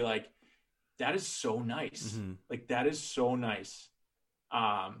then they'll be like, that is so nice. Like, that is so nice.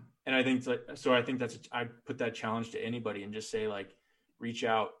 And I think I put that challenge to anybody and just say, like, reach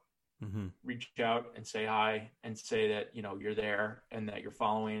out and say hi and say that, you're there and that you're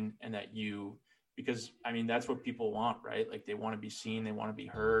following and that because I mean, that's what people want, right? Like, they want to be seen, they want to be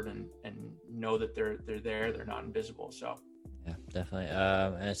heard, and know that they're there, they're not invisible. So yeah, definitely.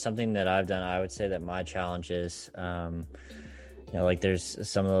 And it's something that I've done. I would say that my challenge is, like, there's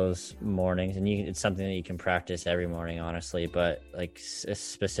some of those mornings, and it's something that you can practice every morning, honestly, but like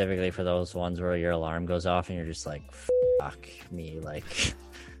specifically for those ones where your alarm goes off and you're just like, fuck me, like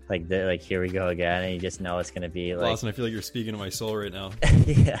like here we go again, and you just know it's going to be like Lawson, I feel like you're speaking to my soul right now.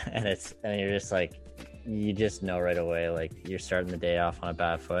 yeah, and you're just like, you just know right away, like you're starting the day off on a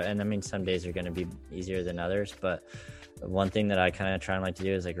bad foot. And I mean, some days are going to be easier than others, but one thing that I kind of try and like to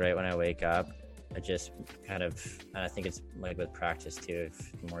do is like right when I wake up, I just kind of, and I think it's like with practice too,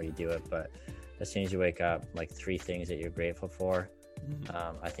 if the more you do it, but as soon as you wake up, like 3 things that you're grateful for.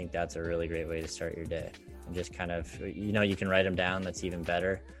 I think that's a really great way to start your day. And just kind of, you can write them down. That's even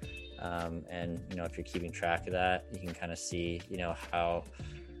better. And, if you're keeping track of that, you can kind of see, how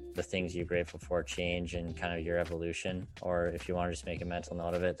the things you're grateful for change and kind of your evolution. Or if you want to just make a mental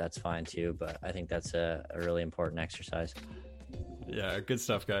note of it, that's fine too. But I think that's a really important exercise. Yeah, good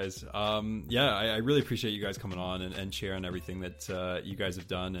stuff, guys. I really appreciate you guys coming on and sharing everything that you guys have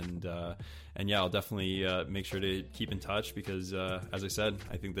done. And yeah, I'll definitely make sure to keep in touch because, as I said,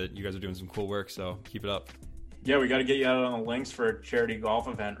 I think that you guys are doing some cool work. So keep it up. Yeah, we got to get you out on the links for a charity golf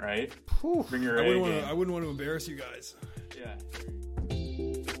event, right? Bring your A game. I wouldn't want to embarrass you guys. Yeah.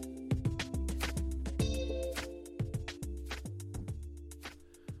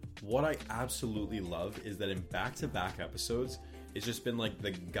 What I absolutely love is that in back-to-back episodes, it's just been like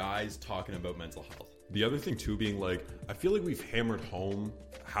the guys talking about mental health. The other thing too being like, I feel like we've hammered home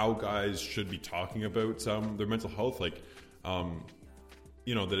how guys should be talking about their mental health, like, that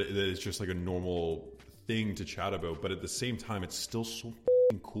it's just like a normal thing to chat about, but at the same time, it's still so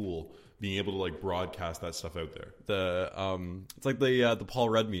cool being able to like broadcast that stuff out there. It's like the Paul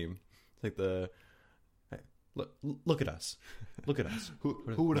Rudd meme. It's like the look at us, look at us.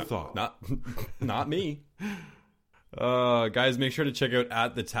 Who would have thought? Not me. Guys, make sure to check out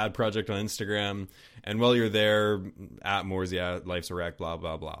at the Tad Project on Instagram, and while you're there, at Morsey, at Life's a Wreck, blah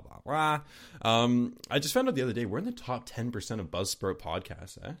blah blah blah blah. I just found out the other day we're in the top 10% of Buzzsprout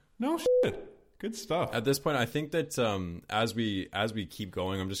podcasts. No shit. Good stuff. At this point, I think that as we keep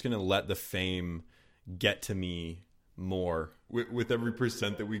going, I'm just gonna let the fame get to me more. With every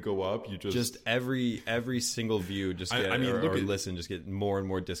percent that we go up, you just every single view just get, listen, just get more and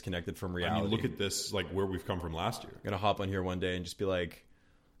more disconnected from reality. I mean, look at this, like where we've come from last year. I'm gonna hop on here one day and just be like,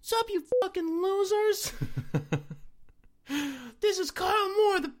 "What's up, you fucking losers? This is Kyle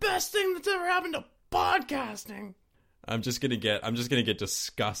Moore, the best thing that's ever happened to podcasting." I'm just gonna get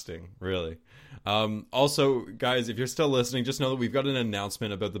disgusting, really. Also, guys, if you're still listening, just know that we've got an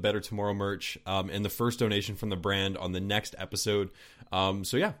announcement about the Better Tomorrow merch and the first donation from the brand on the next episode.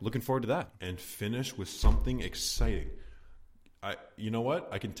 So yeah, looking forward to that. And finish with something exciting. You know what?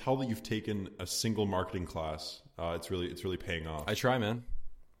 I can tell that you've taken a single marketing class. It's really paying off. I try, man.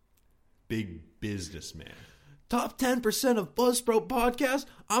 Big businessman. Top 10% of Buzzsprout podcast.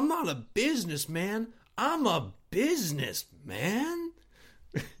 I'm not a businessman. I'm a businessman.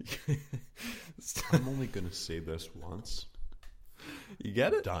 I'm only going to say this once. You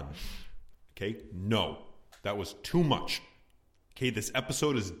get it? Done. Okay? No. That was too much. Okay, this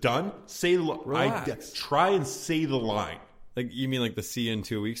episode is done. Say the line. Try and say the line. Like, you mean like the see you in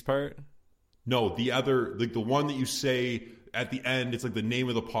 2 weeks part? No, the other, like the one that you say at the end, it's like the name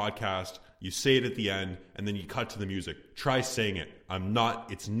of the podcast. You say it at the end, and then you cut to the music. Try saying it.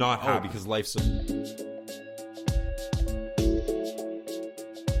 It's not happening. Because life's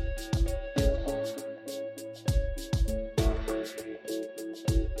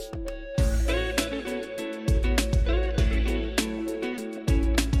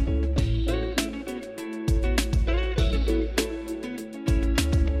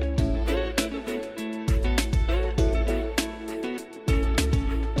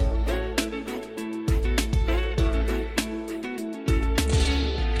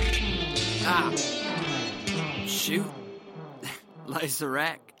Shoot. Life's a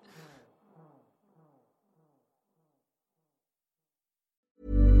wreck.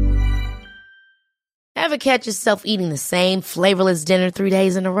 Ever catch yourself eating the same flavorless dinner 3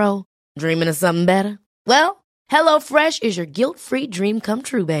 days in a row? Dreaming of something better? Well, HelloFresh is your guilt-free dream come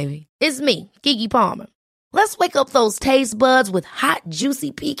true, baby. It's me, Keke Palmer. Let's wake up those taste buds with hot,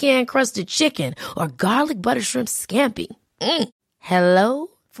 juicy pecan-crusted chicken or garlic butter shrimp scampi. Hello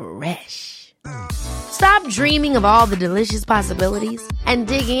Fresh. Stop dreaming of all the delicious possibilities and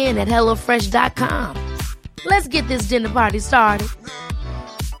dig in at HelloFresh.com. Let's get this dinner party started.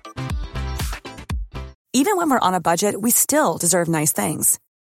 Even when we're on a budget, we still deserve nice things.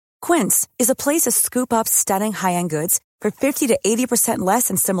 Quince is a place to scoop up stunning high-end goods for 50 to 80% less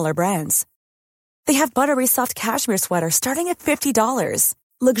than similar brands. They have buttery soft cashmere sweaters starting at $50,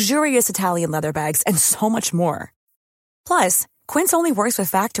 luxurious Italian leather bags, and so much more. Plus, Quince only works with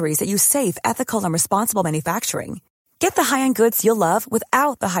factories that use safe, ethical, and responsible manufacturing. Get the high-end goods you'll love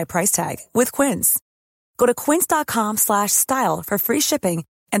without the high price tag with Quince. Go to quince.com/style for free shipping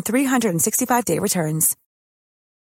and 365-day returns.